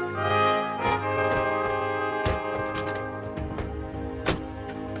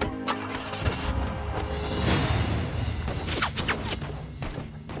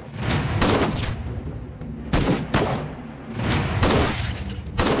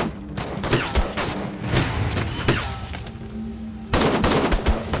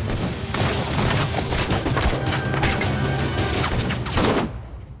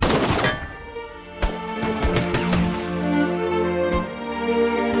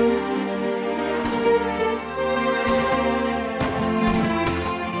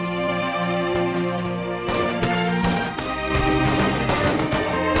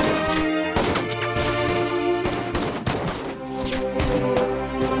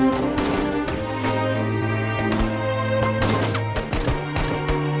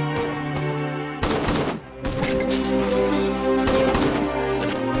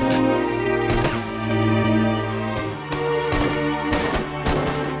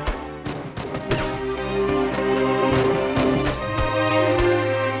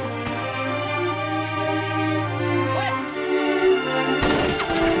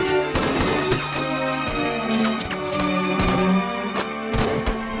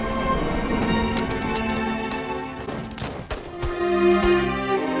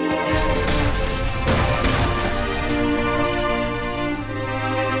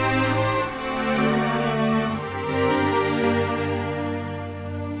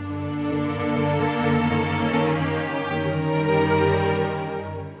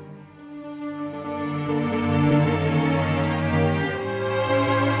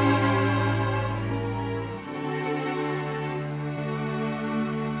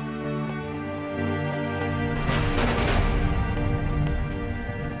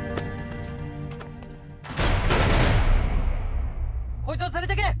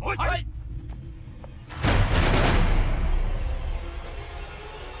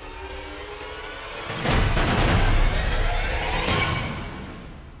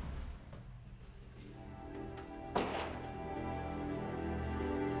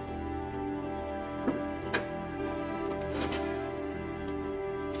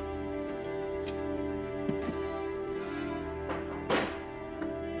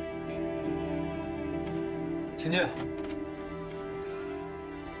 秦俊，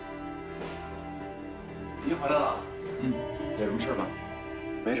您回来了。有什么事吗？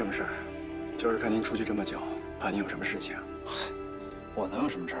没什么事儿，就是看您出去这么久，怕您有什么事情。嗨，我能有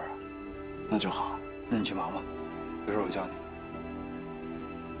什么事儿啊？那就好，那你去忙吧，有事我叫你。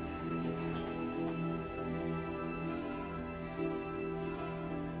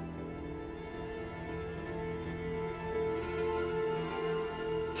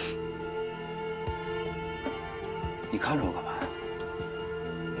你看着我干嘛呀？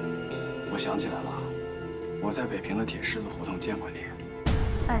我想起来了，我在北平的铁狮子胡同见过你。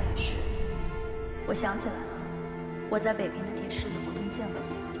那也是，我想起来了，我在北平的铁狮子胡同见过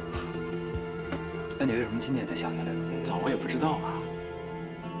你。那你为什么今天才想起来呢？早我也不知道啊。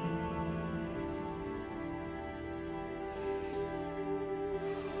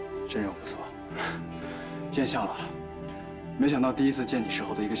身手不错，见笑了。没想到第一次见你时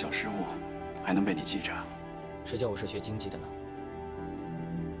候的一个小失误，还能被你记着。谁叫我是学经济的呢？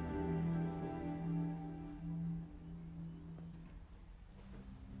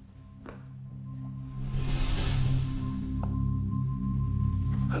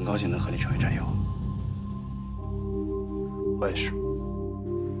很高兴能和你成为战友。我也是。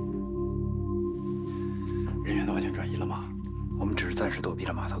人员都完全转移了吗？我们只是暂时躲避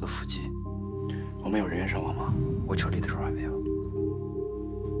了码头的伏击。我们有人员伤亡吗？我撤离的时候还没有。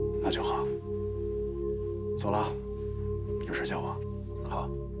那就好。走了，有事叫我。好。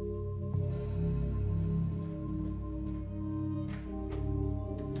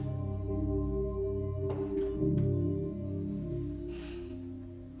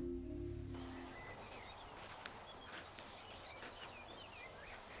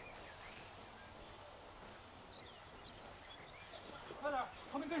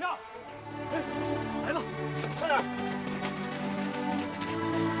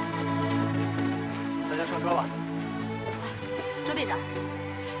车吧。周队长，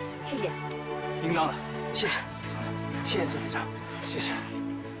谢谢。应当的，谢谢，谢谢周队长，谢谢。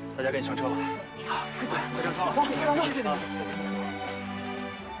大家赶紧上车吧。行，快走，再上车了。谢谢你。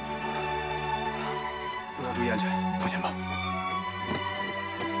路上注意安全，放心吧。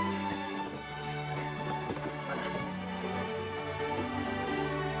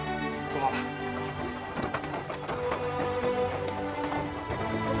出发吧。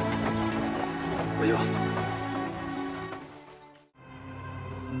回去吧。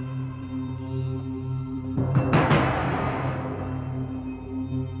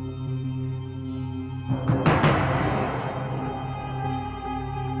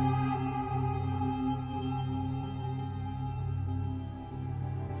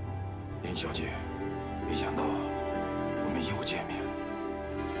林小姐，没想到我们又见面。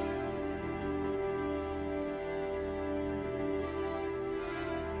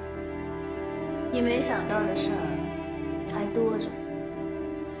你没想到的事儿还多着呢。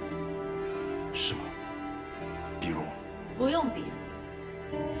是吗？比如？不用比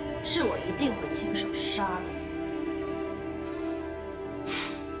如，是我一定会亲手杀了你。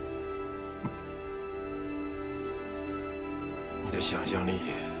你的想象力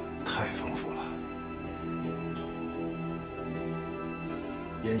太丰富了。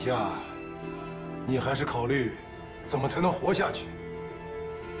眼下，你还是考虑怎么才能活下去，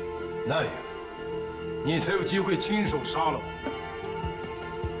那样，你才有机会亲手杀了我。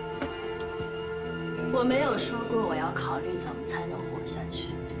我没有说过我要考虑怎么才能活下去，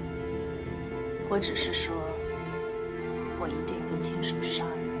我只是说，我一定会亲手杀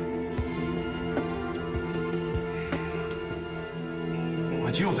你。我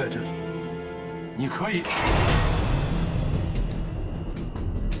就在这里，你可以。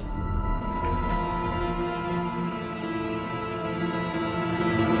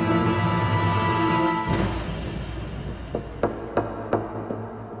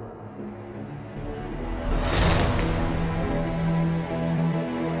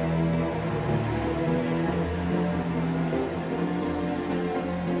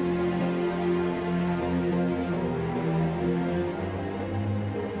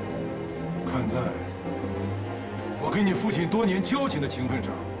看在我跟你父亲多年交情的情分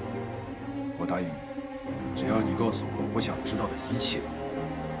上，我答应你，只要你告诉我想知道的一切，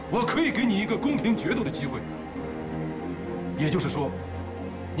我可以给你一个公平决斗的机会。也就是说，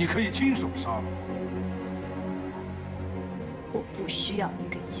你可以亲手杀了我。我不需要你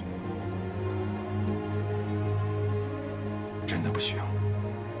给钱。真的不需要？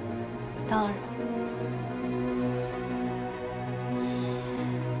当然。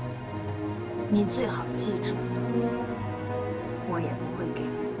你最好记住，我也不会给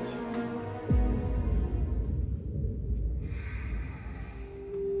你钱。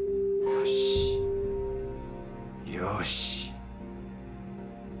よし，よし。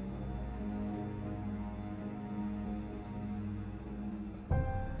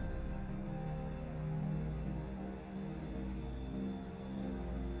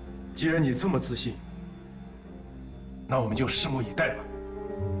既然你这么自信，那我们就拭目以待吧。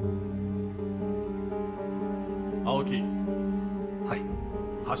青木。はい。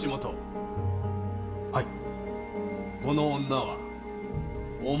橋本。はい。この女は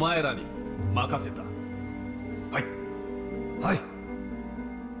お前らに任せた。はい。はい。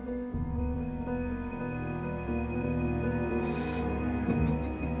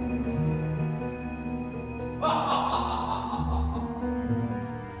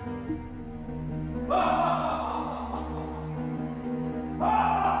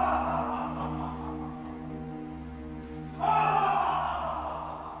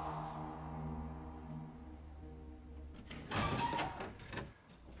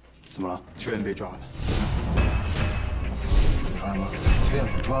怎么了？秋燕被抓了。抓吗？秋燕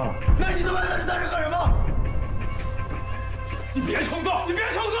被抓了。那你他妈在这待着干什么？你别冲动！你别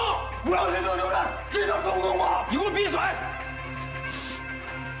冲动！不让谁做牛人，这叫冲动吗？你给我闭嘴！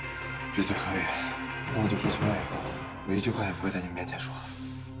闭嘴可以，那我就说秋燕一个，我一句话也不会在你面前说。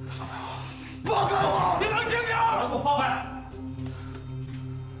放开我！放开我！你冷静点！把他给我放开！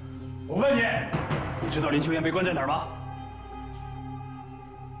我问你，你知道林秋燕被关在哪儿吗？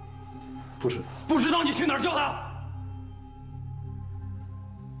不知道。不知道你去哪儿救她？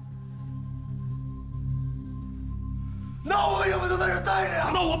那我为什么就在这待着呀？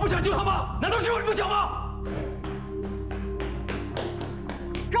难道我不想救她吗？难道只有你不想吗？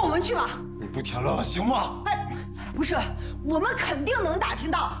让我们去吧。你不添乱了行吗？哎，不是，我们肯定能打听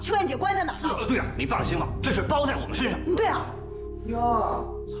到秋燕姐关在哪儿。队长，你放心吧，这事包在我们身上。对啊。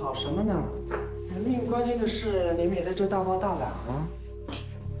哟，吵什么呢？人命关天的事，你们也在这大包大揽啊？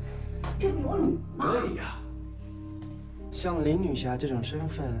这不有你吗？可以呀。像林女侠这种身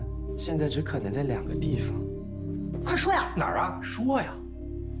份，现在只可能在2个地方。快说呀！哪儿啊？说呀！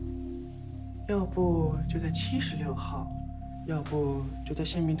要不就在76号，要不就在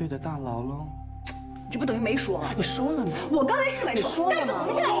宪兵队的大牢喽。这不等于没说？你说了吗？我刚才是没说，但是我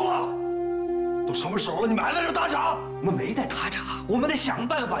们现在够了！都什么时候了，你们还在这打岔？我们没在打岔，我们得想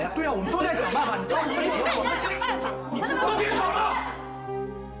办法呀。对啊，我们都在想办法。你着什么急？我们想办法，我们都别吵了。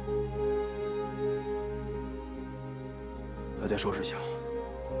大家收拾一下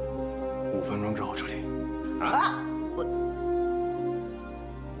，5分钟之后撤离。啊！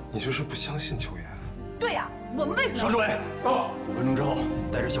你这是不相信球员？对呀，我们为什么？邵志伟，到！5分钟之后，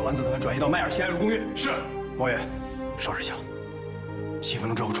带着小丸子他们转移到迈尔西埃路公寓。是。王爷，收拾一下，7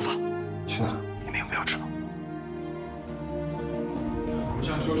分钟之后出发。去哪？你们也不要迟到。我们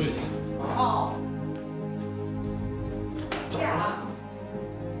先收拾一下。好。这样啊。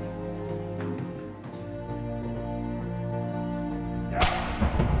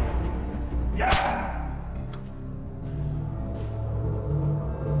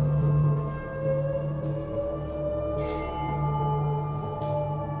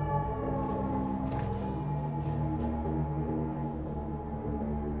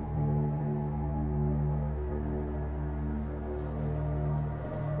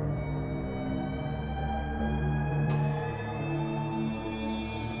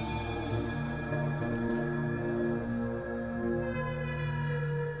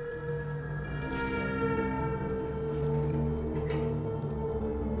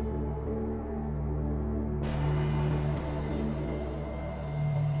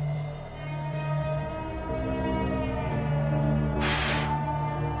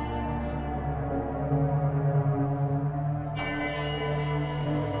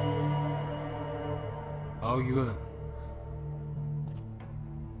青木君、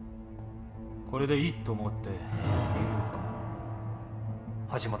これでいいと思っているの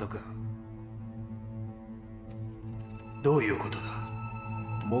か。橋本君、どういうことだ。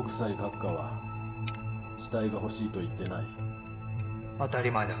木材閣下は死体が欲しいと言ってない。当た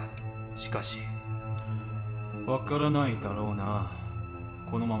り前だ。しかしわからないだろうな。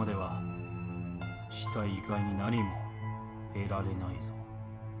このままでは死体以外に何も得られないぞ。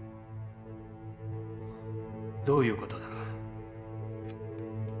どういうことだ。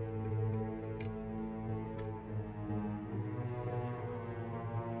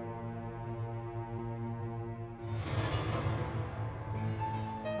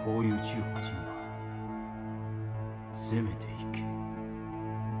こういう中国人には攻めていけ。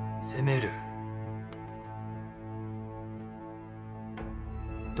攻める。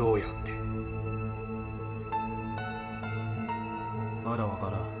どうやって。まだわか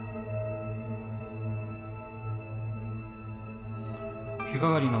らん。日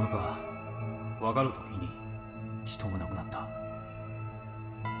がかりなのか分かるときに人も亡くなった。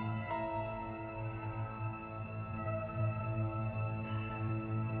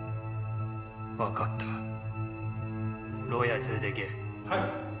分かった。牢屋へ連れて行け。は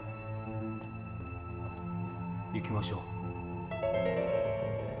い。行きましょう。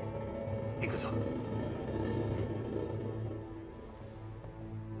行くぞ。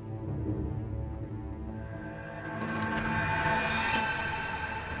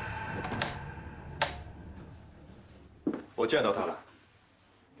我见到他了。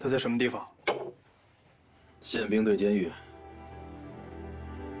他在什么地方？宪兵队监狱。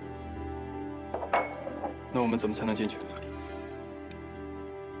那我们怎么才能进去？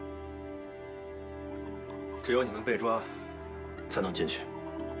只有你们被抓，才能进去。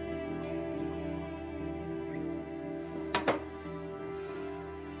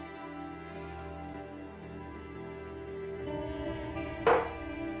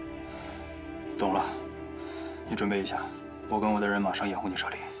懂了，你准备一下。我跟我的人马上掩护你撤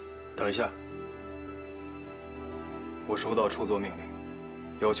离。等一下，我收到出作命令，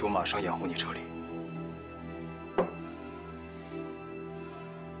要求马上掩护你撤离。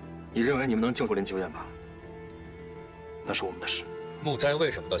你认为你们能救出林秋燕吗？那是我们的事。木斋为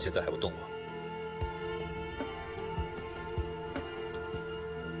什么到现在还不动啊？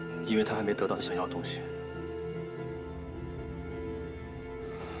因为他还没得到想要的东西。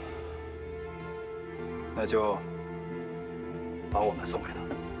那就把我们送给他。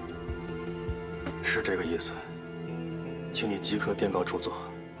是这个意思。请你即刻电告著作，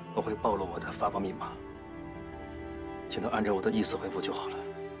我会暴露我的发报密码，请他按照我的意思回复就好了。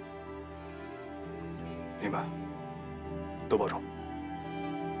明白。多保重。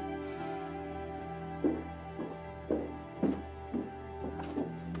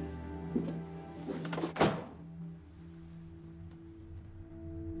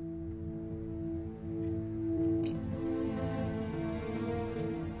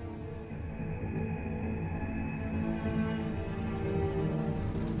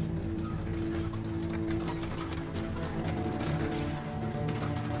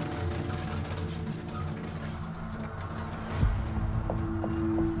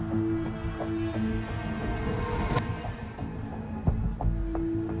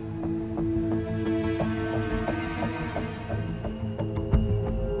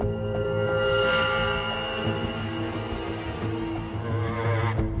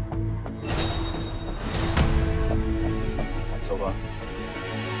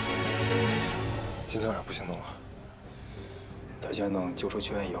不行动了。他先等救出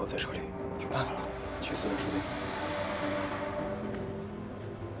缺员以后再撤离。有办法了，去4本书店。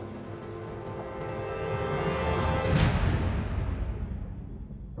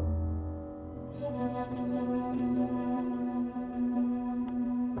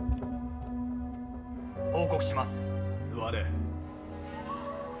報告します。座れ。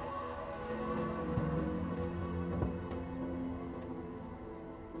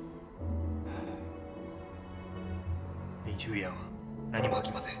リンチュウヤンは何も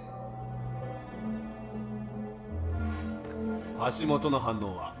吐きません。橋本の反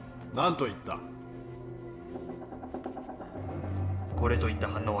応は何と言った？これといった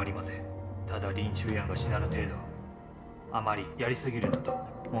反応はありません。ただリンチュウヤンが死なぬ程度、あまりやりすぎるなと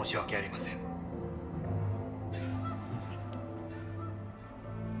申し訳ありません。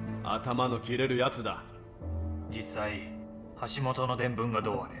頭の切れるやつだ。実際橋本の伝聞が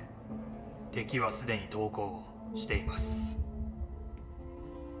どうあれ、敵はすでに投降しています。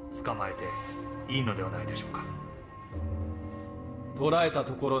捕まえていいのではないでしょうか。捕らえた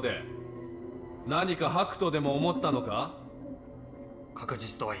ところで何か吐くとでも思ったのか？確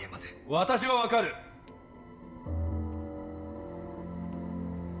実とは言えません。私はわかる。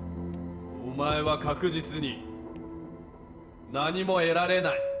お前は確実に何も得られ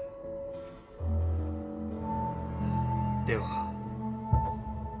ない。では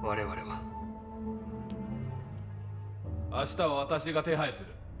我々は明日は私が手配する。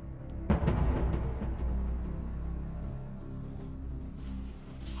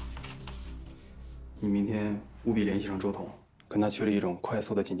你明天务必联系上周彤，跟他确立一种快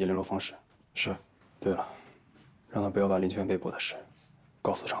速的紧急联络方式。是。对了，让他不要把林泉被捕的事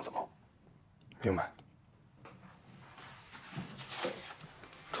告诉张子墨。明白。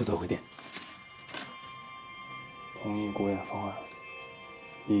出走回电。同意国演方案，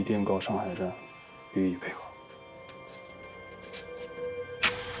以电告上海站予以配合。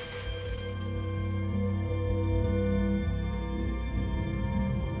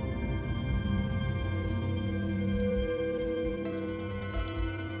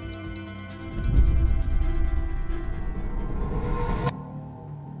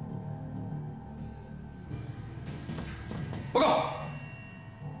报告。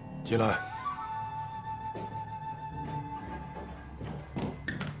进来。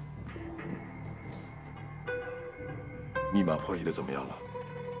密码破译的怎么样了？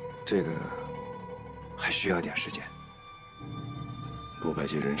这个还需要一点时间。多派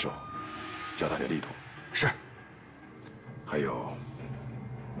些人手，加大点力度。是。还有，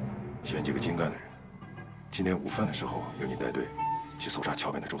选几个精干的人，今天午饭的时候由你带队去搜查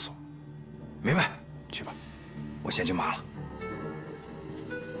桥边的住所。明白。去吧，我先去忙了。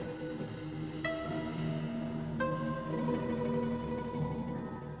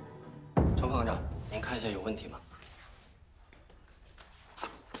张副科长，您看一下有问题吗？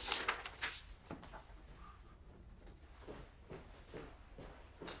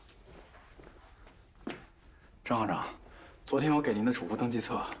张行长，昨天我给您的储户登记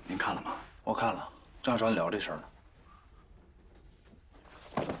册，您看了吗？我看了，正找你聊这事儿呢。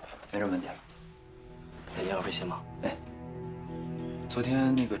没什么问题了。给您2杯行吗？哎，昨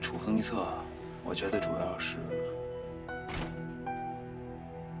天那个储户登记册，我觉得主要是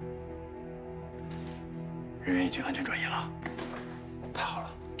人员已经安全转移了。太好了，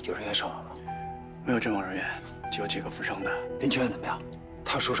有人员伤亡吗？没有阵亡人员，就有几个负伤的。林泉怎么样？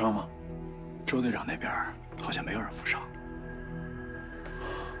他有受伤吗？周队长那边好像没有人负伤。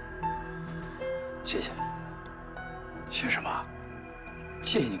谢谢。谢什么？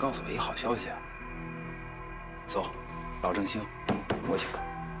谢谢你告诉我一个好消息啊！走，老郑兴，我请客。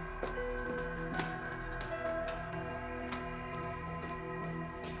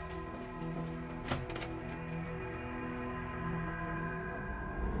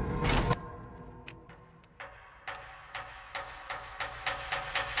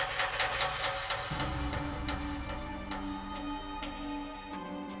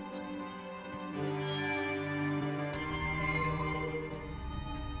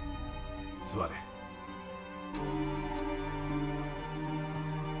座れ。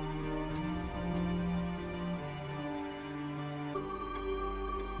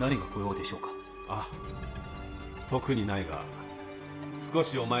何がご用でしょうか？あ、特にないが、少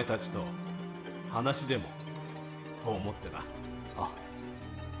しお前たちと話でもと思ってな。あ。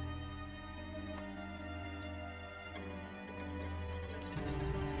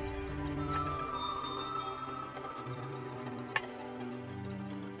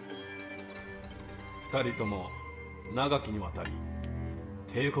2人とも長きにわたり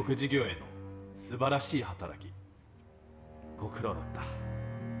帝国事業への素晴らしい働き、ご苦労だった。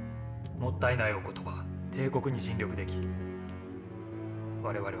もったいないお言葉帝国に尽力でき、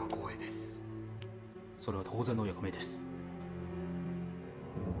我々は光栄です。それは当然の役目です。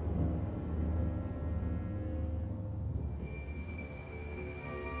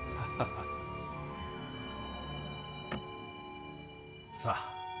さあ、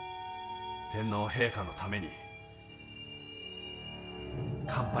天皇陛下のために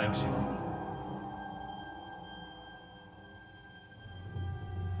乾杯をしよう。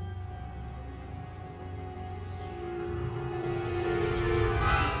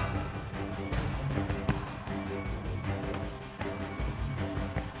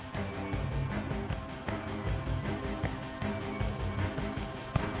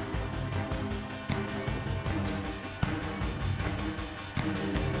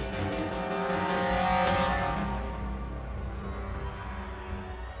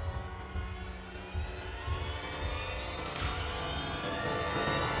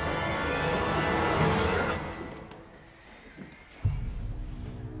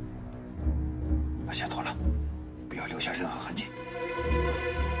把鞋脱了，不要留下任何痕迹。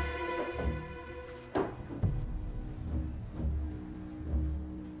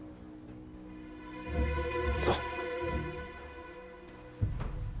走。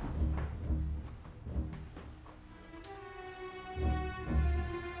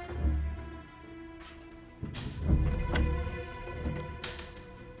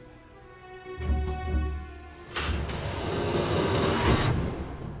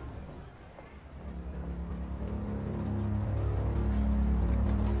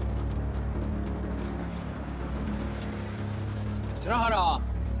警察行长，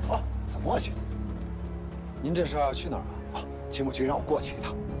哦，子墨去。您这是要去哪儿啊？秦牧局让我过去一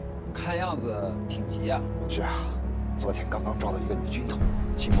趟。看样子挺急啊。是啊，昨天刚刚抓到一个女军头，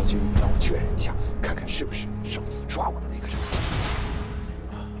秦牧局让我确认一下，看看是不是上次抓我的那个人。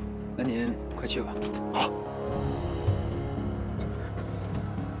那您快去吧。好。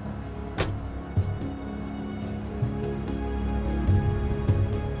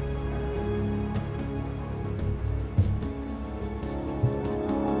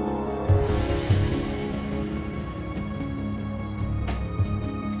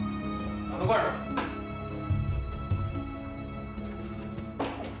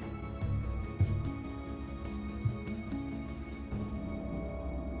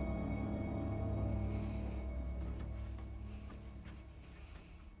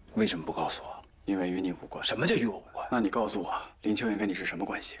为什么不告诉我？因为与你无关。什么叫与我无关？那你告诉我，林秋燕跟你是什么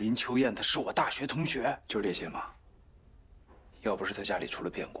关系？林秋燕她是我大学同学。就这些吗？要不是她家里出了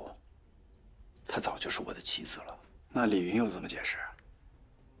变故，她早就是我的妻子了。那李云又怎么解释？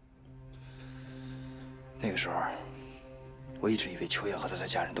那个时候，我一直以为秋燕和她的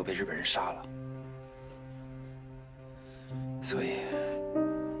家人都被日本人杀了，所以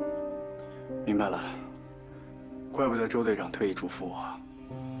明白了。怪不得周队长特意嘱咐我，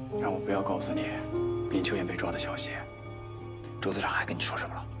让我不要告诉你林秋燕被抓的消息。周队长还跟你说什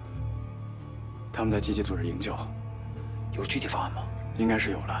么了？他们在积极组织营救。有具体方案吗？应该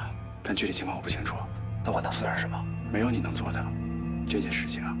是有了，但具体情况我不清楚。那我能做点什么？没有你能做的。这件事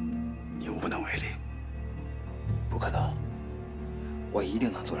情，你无能为力。不可能，我一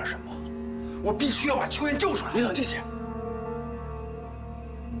定能做点什么。我必须要把秋燕救出来。你冷静些。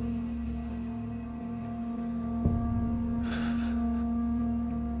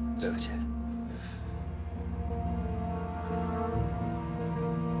对不起。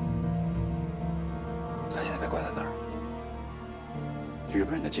他现在被关在哪儿？日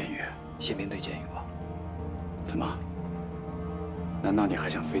本人的监狱，宪兵队监狱吧？怎么？难道你还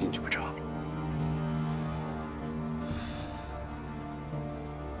想飞进去不成？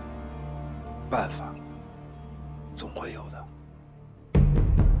办法总会有的。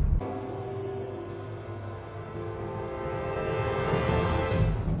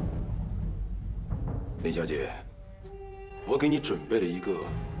林小姐，我给你准备了一个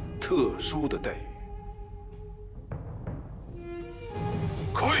特殊的待遇。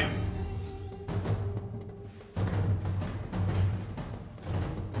可以。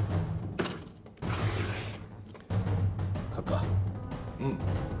看看。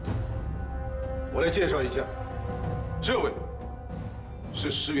我来介绍一下，这位是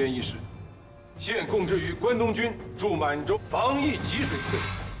石原医师，现供职于关东军驻满洲防疫给水部队。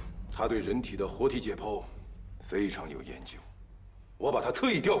他对人体的活体解剖非常有研究，我把他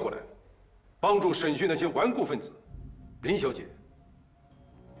特意调过来，帮助审讯那些顽固分子。林小姐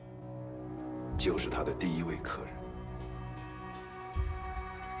就是他的第一位客人。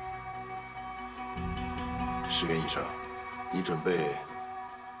石原医生，你准备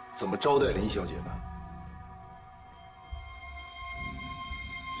怎么招待林小姐呢？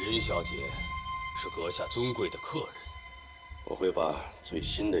林小姐是阁下尊贵的客人。我会把最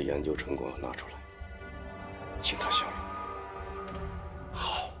新的研究成果拿出来，请他效力。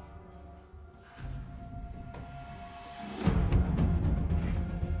好。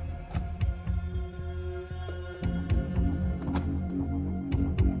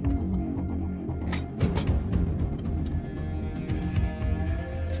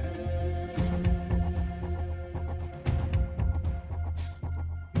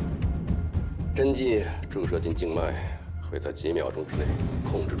 针剂注射进静脉，会在几秒钟之内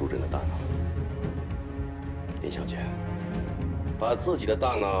控制住人的大脑。林小姐，把自己的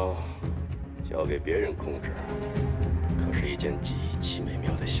大脑交给别人控制，可是一件极其美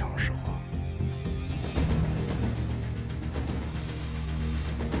妙的享受啊！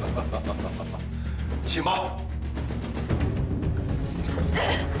起马！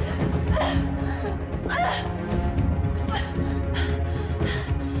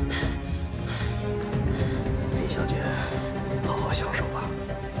林小姐，好好享受吧。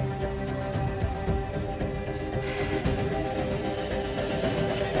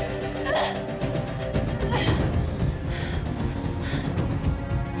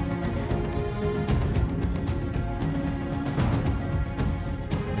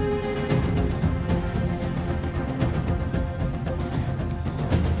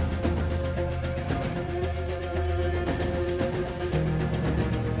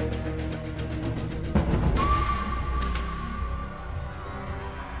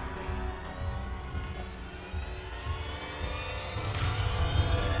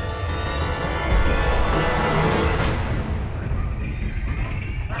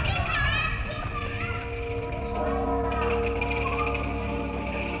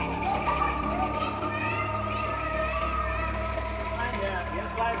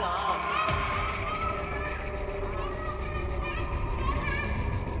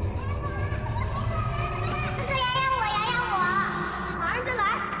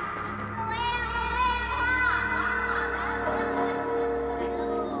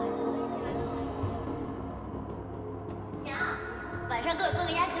晚上给我做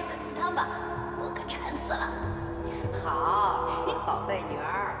个鸭血粉丝汤吧，我可馋死了。好，宝贝女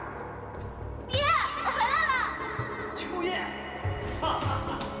儿。爹，我回来了。秋叶，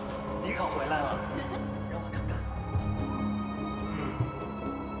你可回来了，让我看看。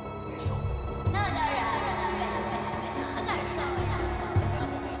没瘦。那当然，哪敢瘦呀？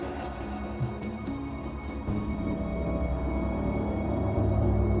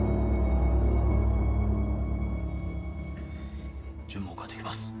 尋問ができま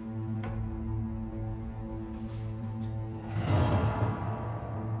す。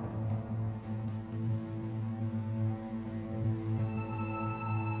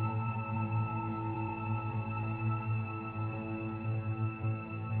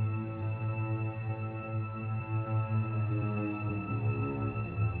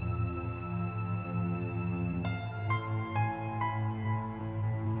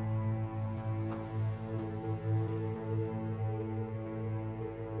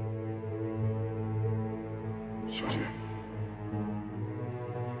小姐，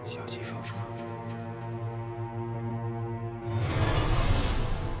小姐，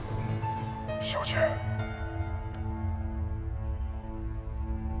小姐，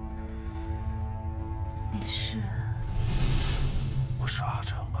你是？我是阿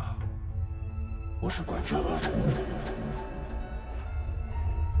成啊，我是管家阿成。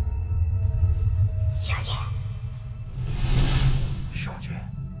小姐，小姐，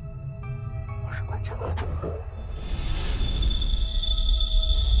我是管家阿成。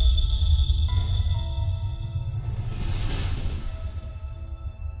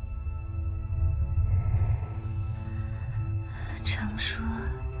 陈硕，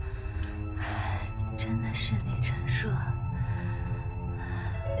真的是你，陈硕。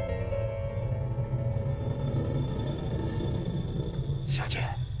小姐，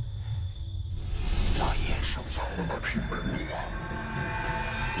老爷收藏了那瓶门路啊，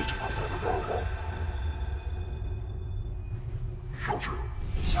你知道在哪儿吗？小姐，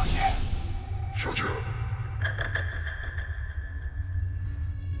小姐，小姐。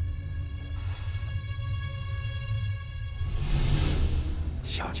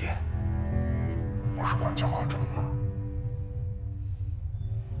 小姐，我是管家阿成啊。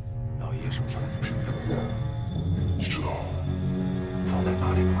老爷收下了一瓶门路，你知道放在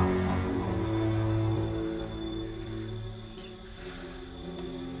哪里吗？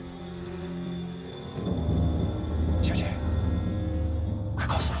小姐，快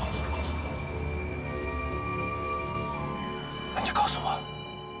告诉我！你告诉我，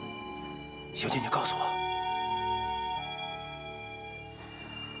小姐，你告诉我。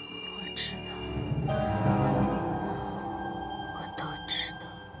我知道。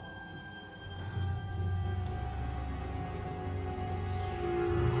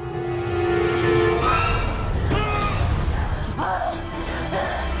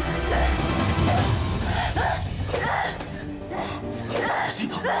しい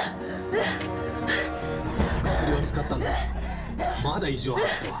な。薬を使ったんだ。まだ異常発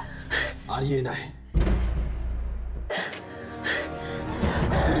作はありえない。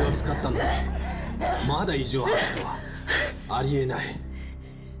薬を使ったんだ。まだ異常発作はありえない。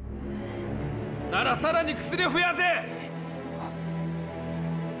ならさらに薬を増やせ。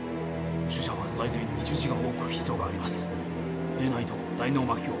主者は最大20時間を置く必要があります。でないと大脳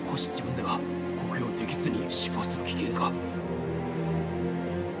麻痺を起こし自分では呼吸できずに死亡する危険が。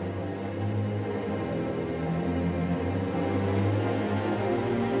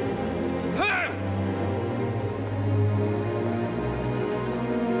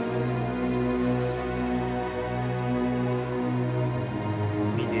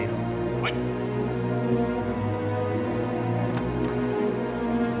見ていろ。はい。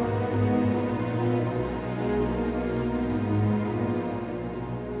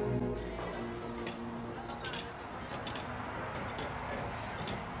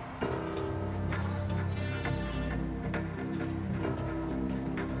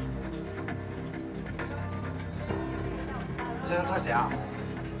先生擦鞋啊！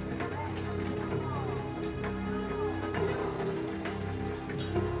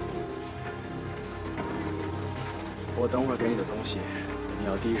我等会儿给你的东西，你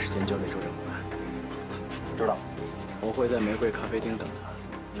要第一时间交给周长官。知道。我会在玫瑰咖啡厅等他。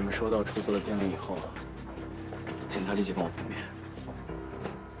你们收到出租的电令以后，请他立即跟我碰面。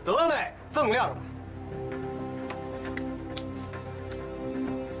得嘞，锃亮的。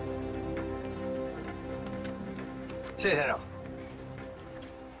谢谢先生。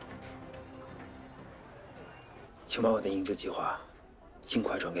请把我的营救计划尽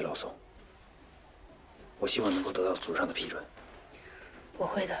快转给老宋。我希望能够得到组上的批准。我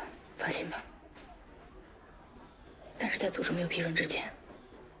会的，放心吧。但是在组织没有批准之前，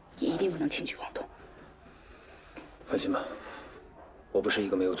你一定不能轻举妄动。放心吧，我不是一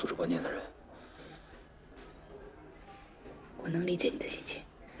个没有组织观念的人。我能理解你的心情，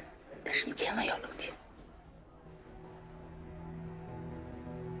但是你千万要冷静。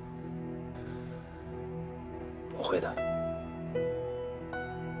我会的。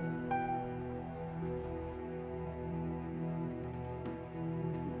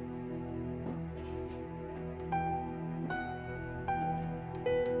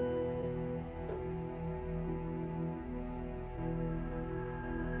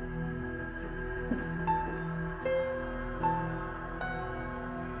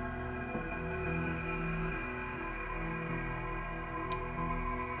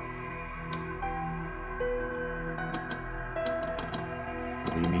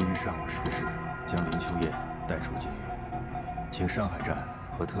我于明日上午10时将林秋燕带出监狱，请上海站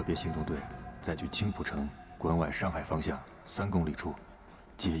和特别行动队在距青浦城关外上海方向3公里处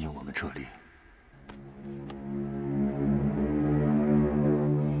接应我们撤离。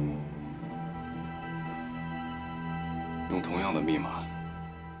用同样的密码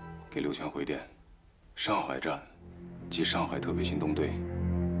给刘全回电，上海站及上海特别行动队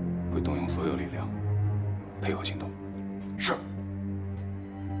会动用所有力量配合行动。是。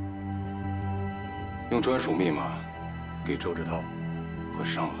用专属密码给周志涛和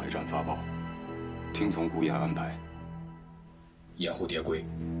上海站发报，听从顾燕安排，掩护蝶归。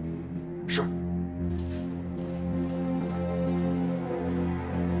是。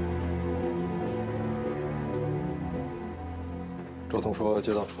周总说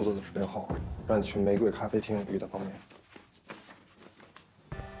接到出租的指令后，让你去玫瑰咖啡厅与他碰面。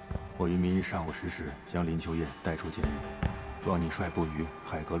我于明日上午10时将林秋燕带出监狱，望你率部于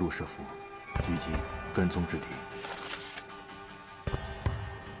海阁路设伏，狙击跟踪之敌。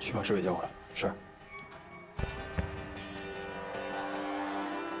去把侍卫叫过来。是。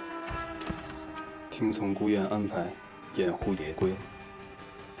听从顾燕安排，掩护蝶归。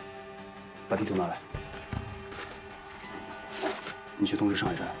把地图拿来。你去通知上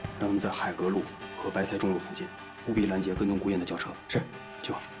海站，让他们在海阁路和白菜中路附近务必拦截跟踪顾燕的轿车。是，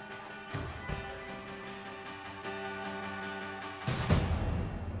去吧。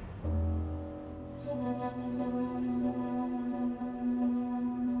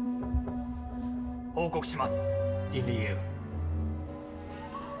報告します。インリエウ。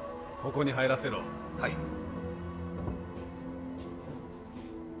ここに入らせろ。はい。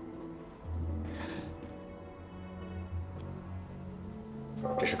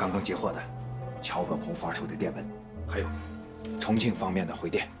这是刚刚接获的桥本红发出的电文，还有重庆方面的回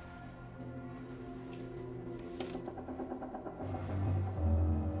电。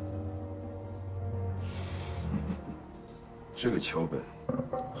这个桥本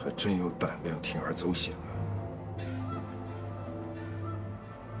还真有胆量铤而走险啊！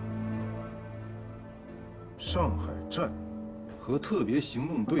上海站和特别行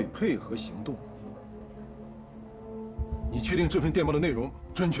动队配合行动。你确定这份电报的内容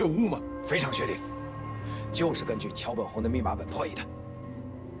准确无误吗？非常确定，就是根据桥本红的密码本破译的。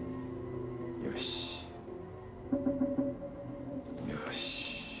よし，よ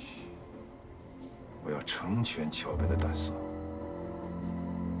し，我要成全桥本的胆色。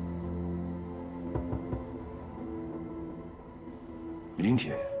明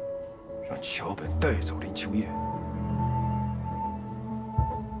天让桥本带走林秋燕。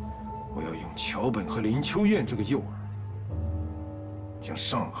我要用桥本和林秋燕这个诱饵，将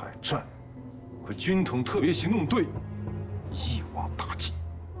上海站和军统特别行动队一网打尽。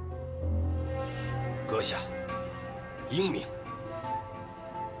阁下，英明。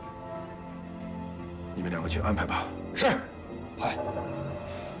你们两个去安排吧。是，快。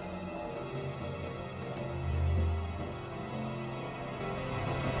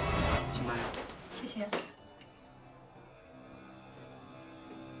辛巴呀，谢谢。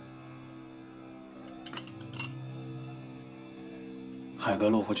海格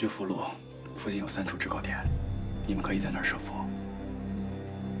洛霍居附路附近有3处制高点，你们可以在那儿设伏。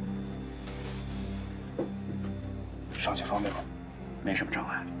上去方便吗？没什么障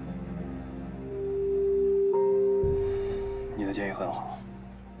碍。你的建议很好，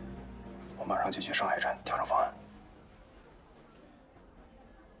我马上就去上海站调整方案。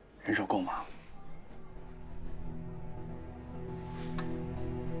人手够吗？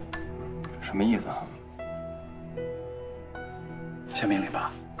什么意思啊？下命令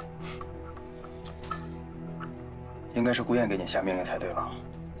吧。应该是顾燕给你下命令才对了。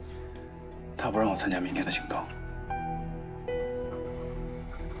他不让我参加明天的行动，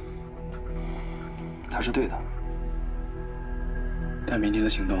他是对的。但明天的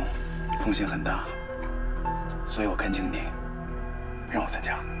行动风险很大，所以我恳请你让我参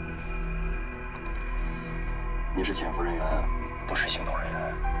加。你是潜伏人员，不是行动人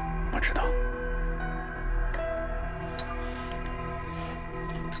员。我知道。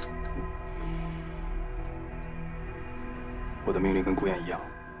我的命令跟顾燕一样。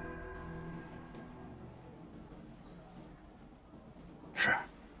是。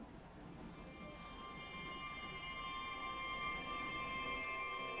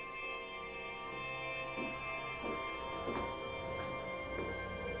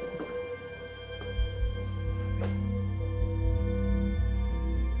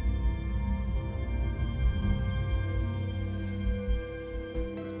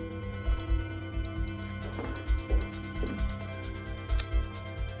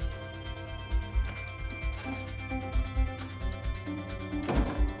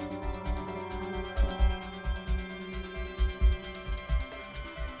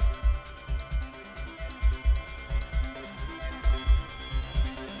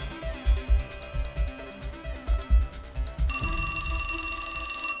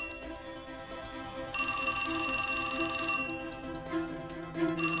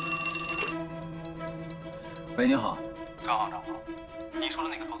喂，您好，张行长，你说的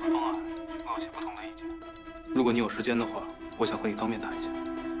那个投资方案，我有些不同的意见。如果你有时间的话，我想和你当面谈一下。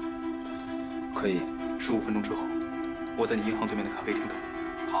可以，15分钟之后，我在你银行对面的咖啡厅等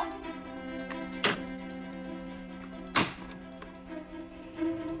你。好。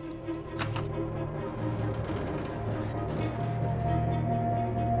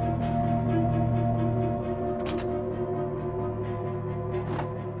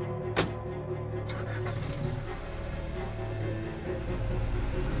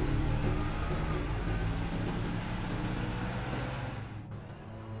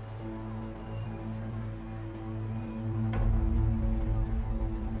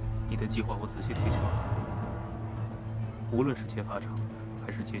你的计划我仔细推敲了，无论是劫法场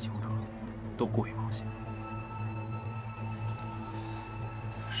还是劫球场，都过于冒险。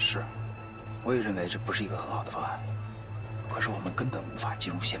是，我也认为这不是一个很好的方案。可是我们根本无法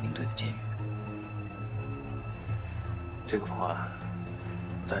进入宪兵队的监狱。这个方案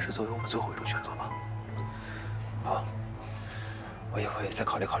暂时作为我们最后一种选择吧。好，我也会再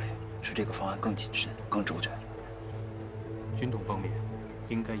考虑考虑，使这个方案更谨慎、更周全。军统方面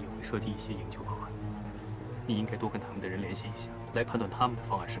应该也会设计一些营救方案，你应该多跟他们的人联系一下，来判断他们的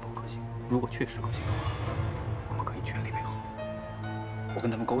方案是否可行。如果确实可行的话，我们可以全力配合。我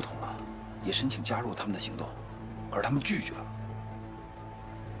跟他们沟通了，也申请加入他们的行动，可是他们拒绝了。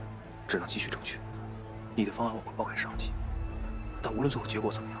只能继续争取。你的方案我会报给上级，但无论最后结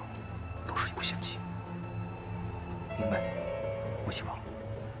果怎么样，都是一部险棋。明白，我希望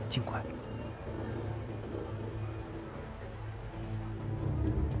尽快。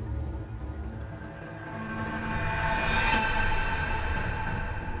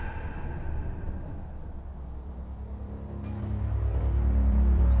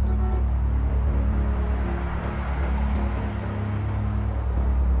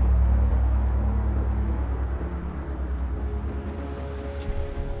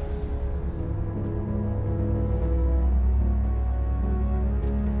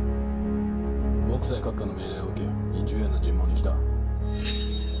木材閣下の命令を受け臨終園の尋問に来た。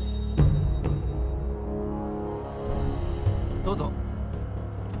どうぞ。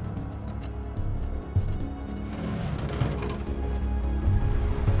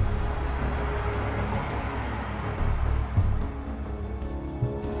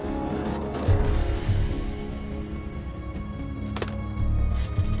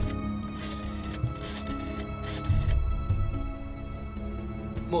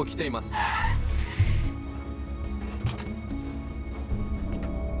もう来ています。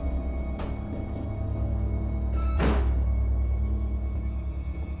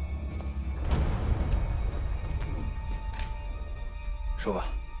说吧，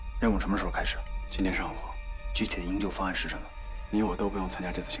任务什么时候开始？今天上午。具体的营救方案是什么？你我都不用参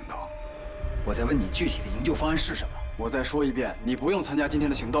加这次行动。我在问你具体的营救方案是什么？我再说一遍，你不用参加今天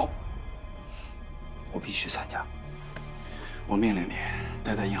的行动。我必须参加。我命令你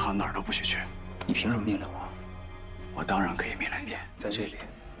待在银行，哪儿都不许去。你凭什么命令我？我当然可以命令你，在这里，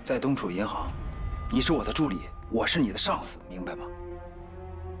在东楚银行，你是我的助理，我是你的上司，明白吗？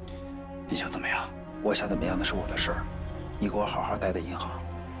你想怎么样？我想怎么样那是我的事儿。你给我好好待在银行。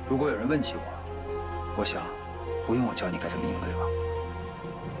如果有人问起我想不用我教你该怎么应对吧。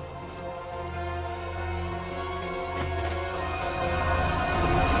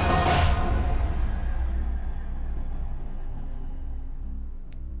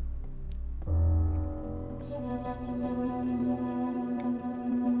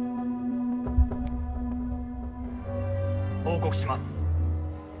報告します。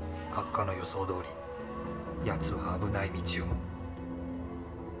閣下の予想通り、奴は危ない道を。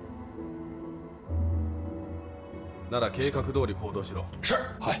なら計画通り行動しろ。是。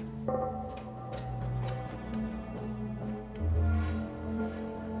はい。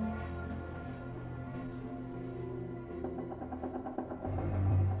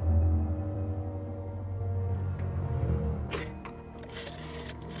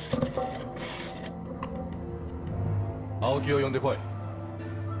青木を呼んでこい。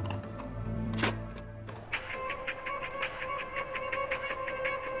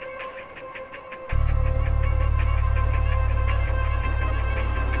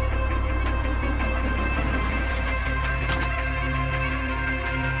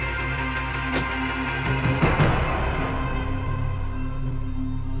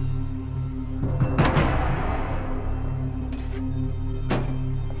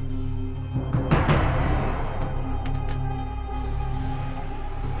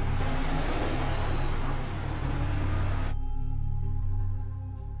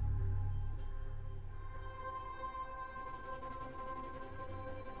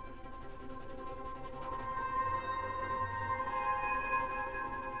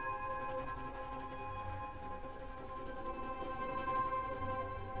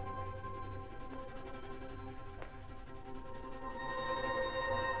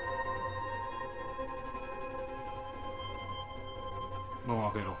門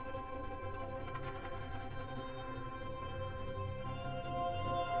を開けろ。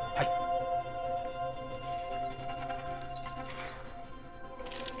はい。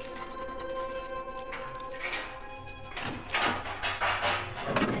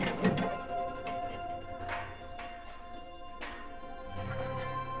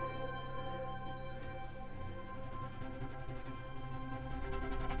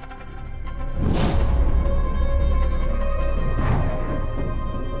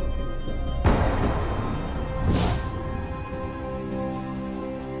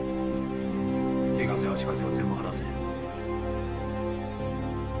足かせを全部話せ。は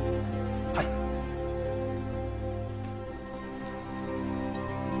い。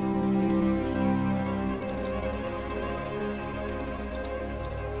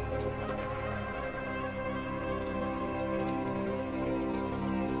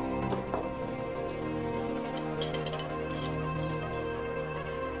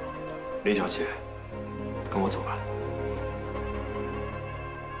林小姐，跟我走吧。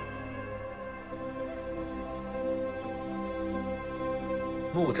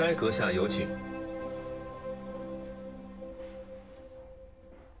木斋阁下有请。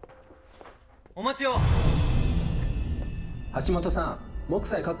お待ちを。橋本さん、木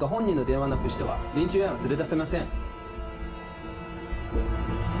材閣下本人の電話なくしては臨終園は連れ出せません。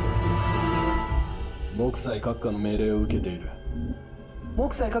木材閣下の命令を受けている。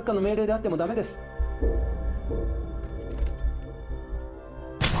木材閣下の命令であってもダメです。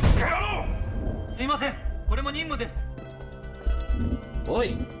すいません、これも任務です。お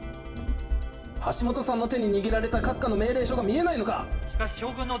い、橋本さんの手に握られた閣下の命令書が見えないのか。しかし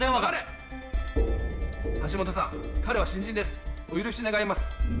将軍の電話が。橋本さん、彼は新人です。お許し願います。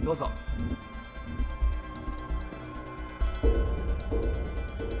どうぞ。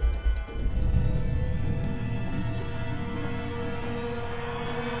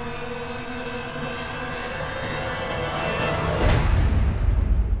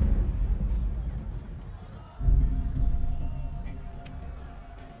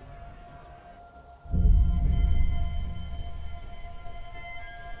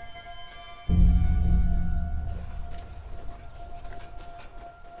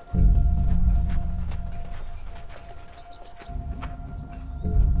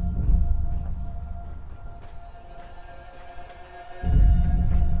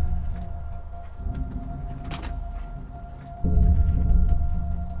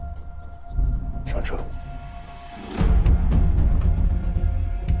上车。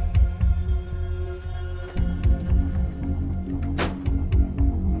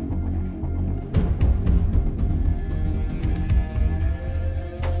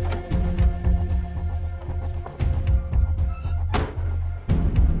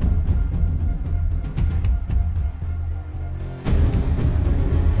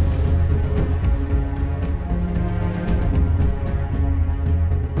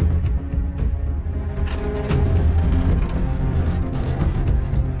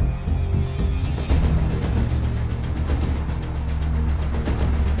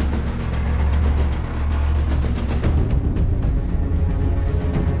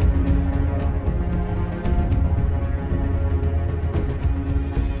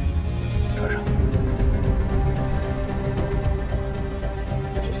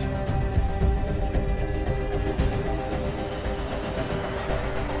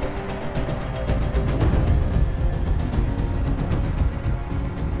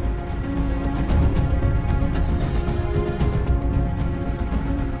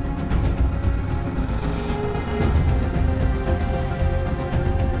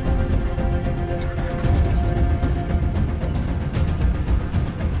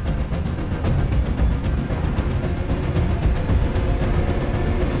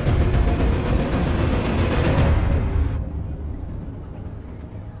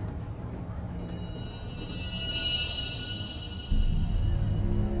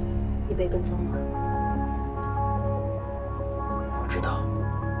 你被跟踪了。我知道。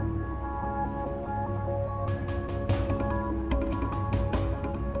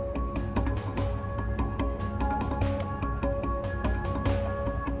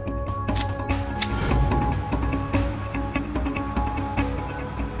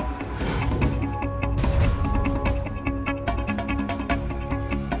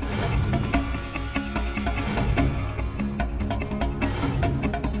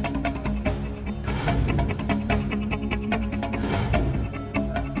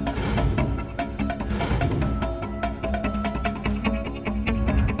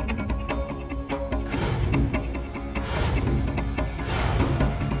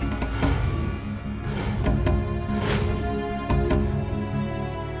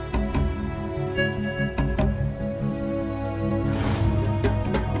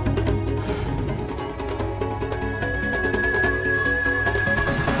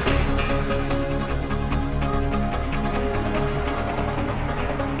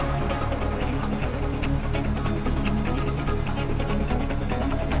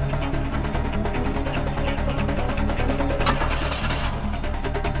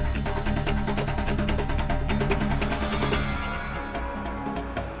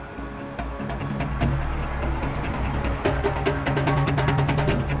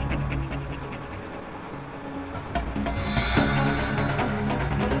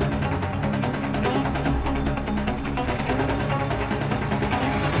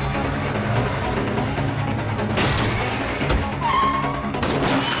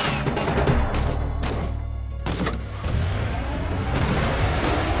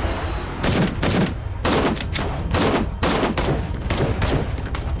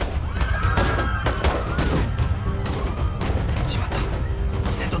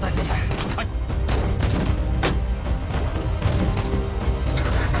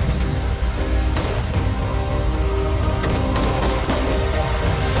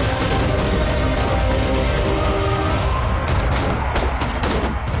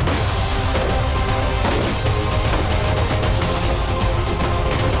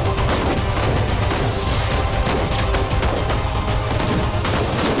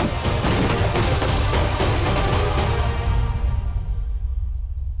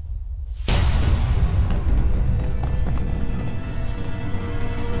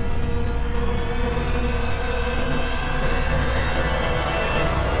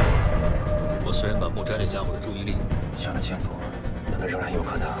虽然把木斋这家伙的注意力想得清楚，但他仍然有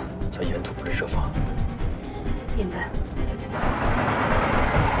可能在沿途布置设防。明白。解决他！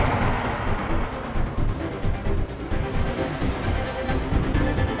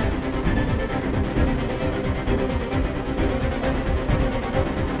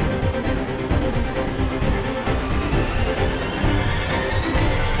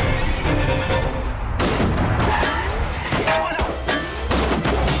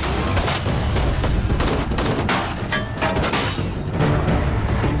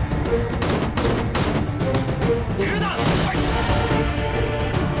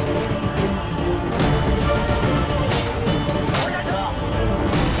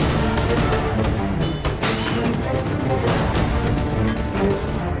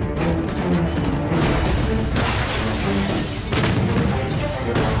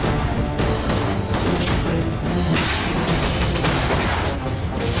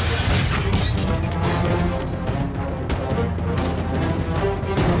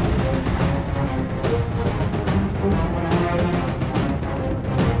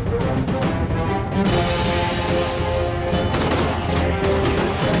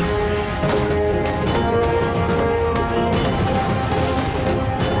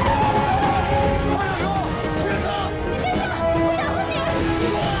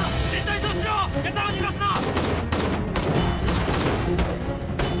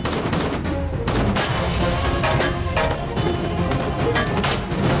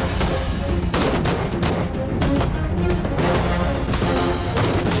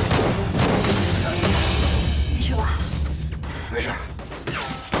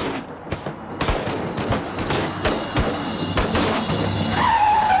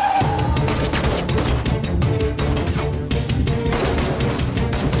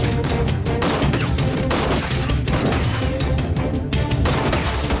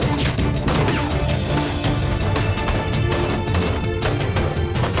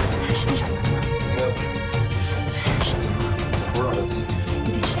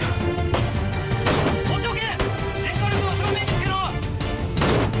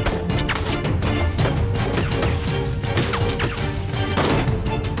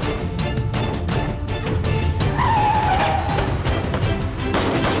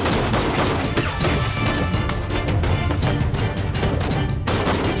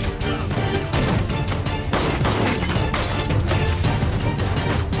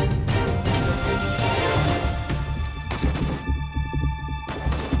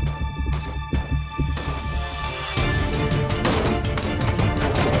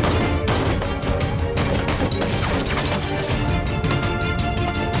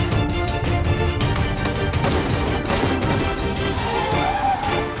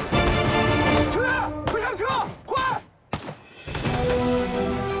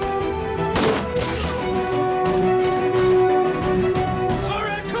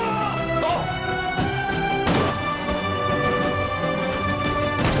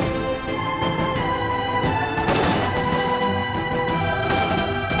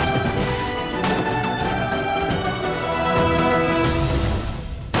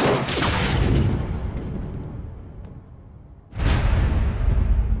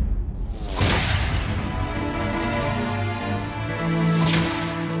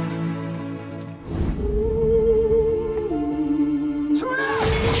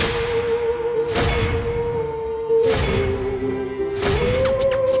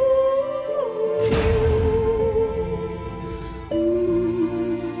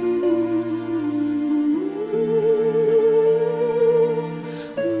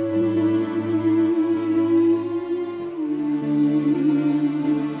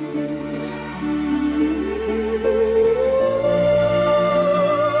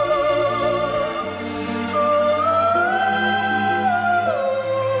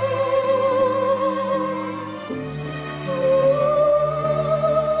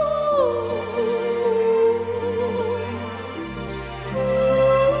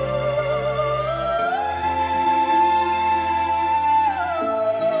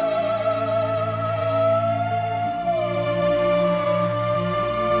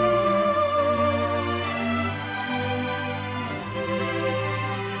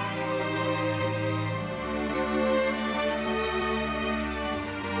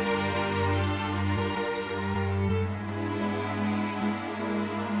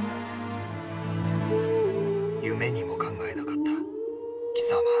夢にも考えなかった。貴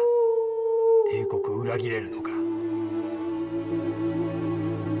様、帝国を裏切れるのか。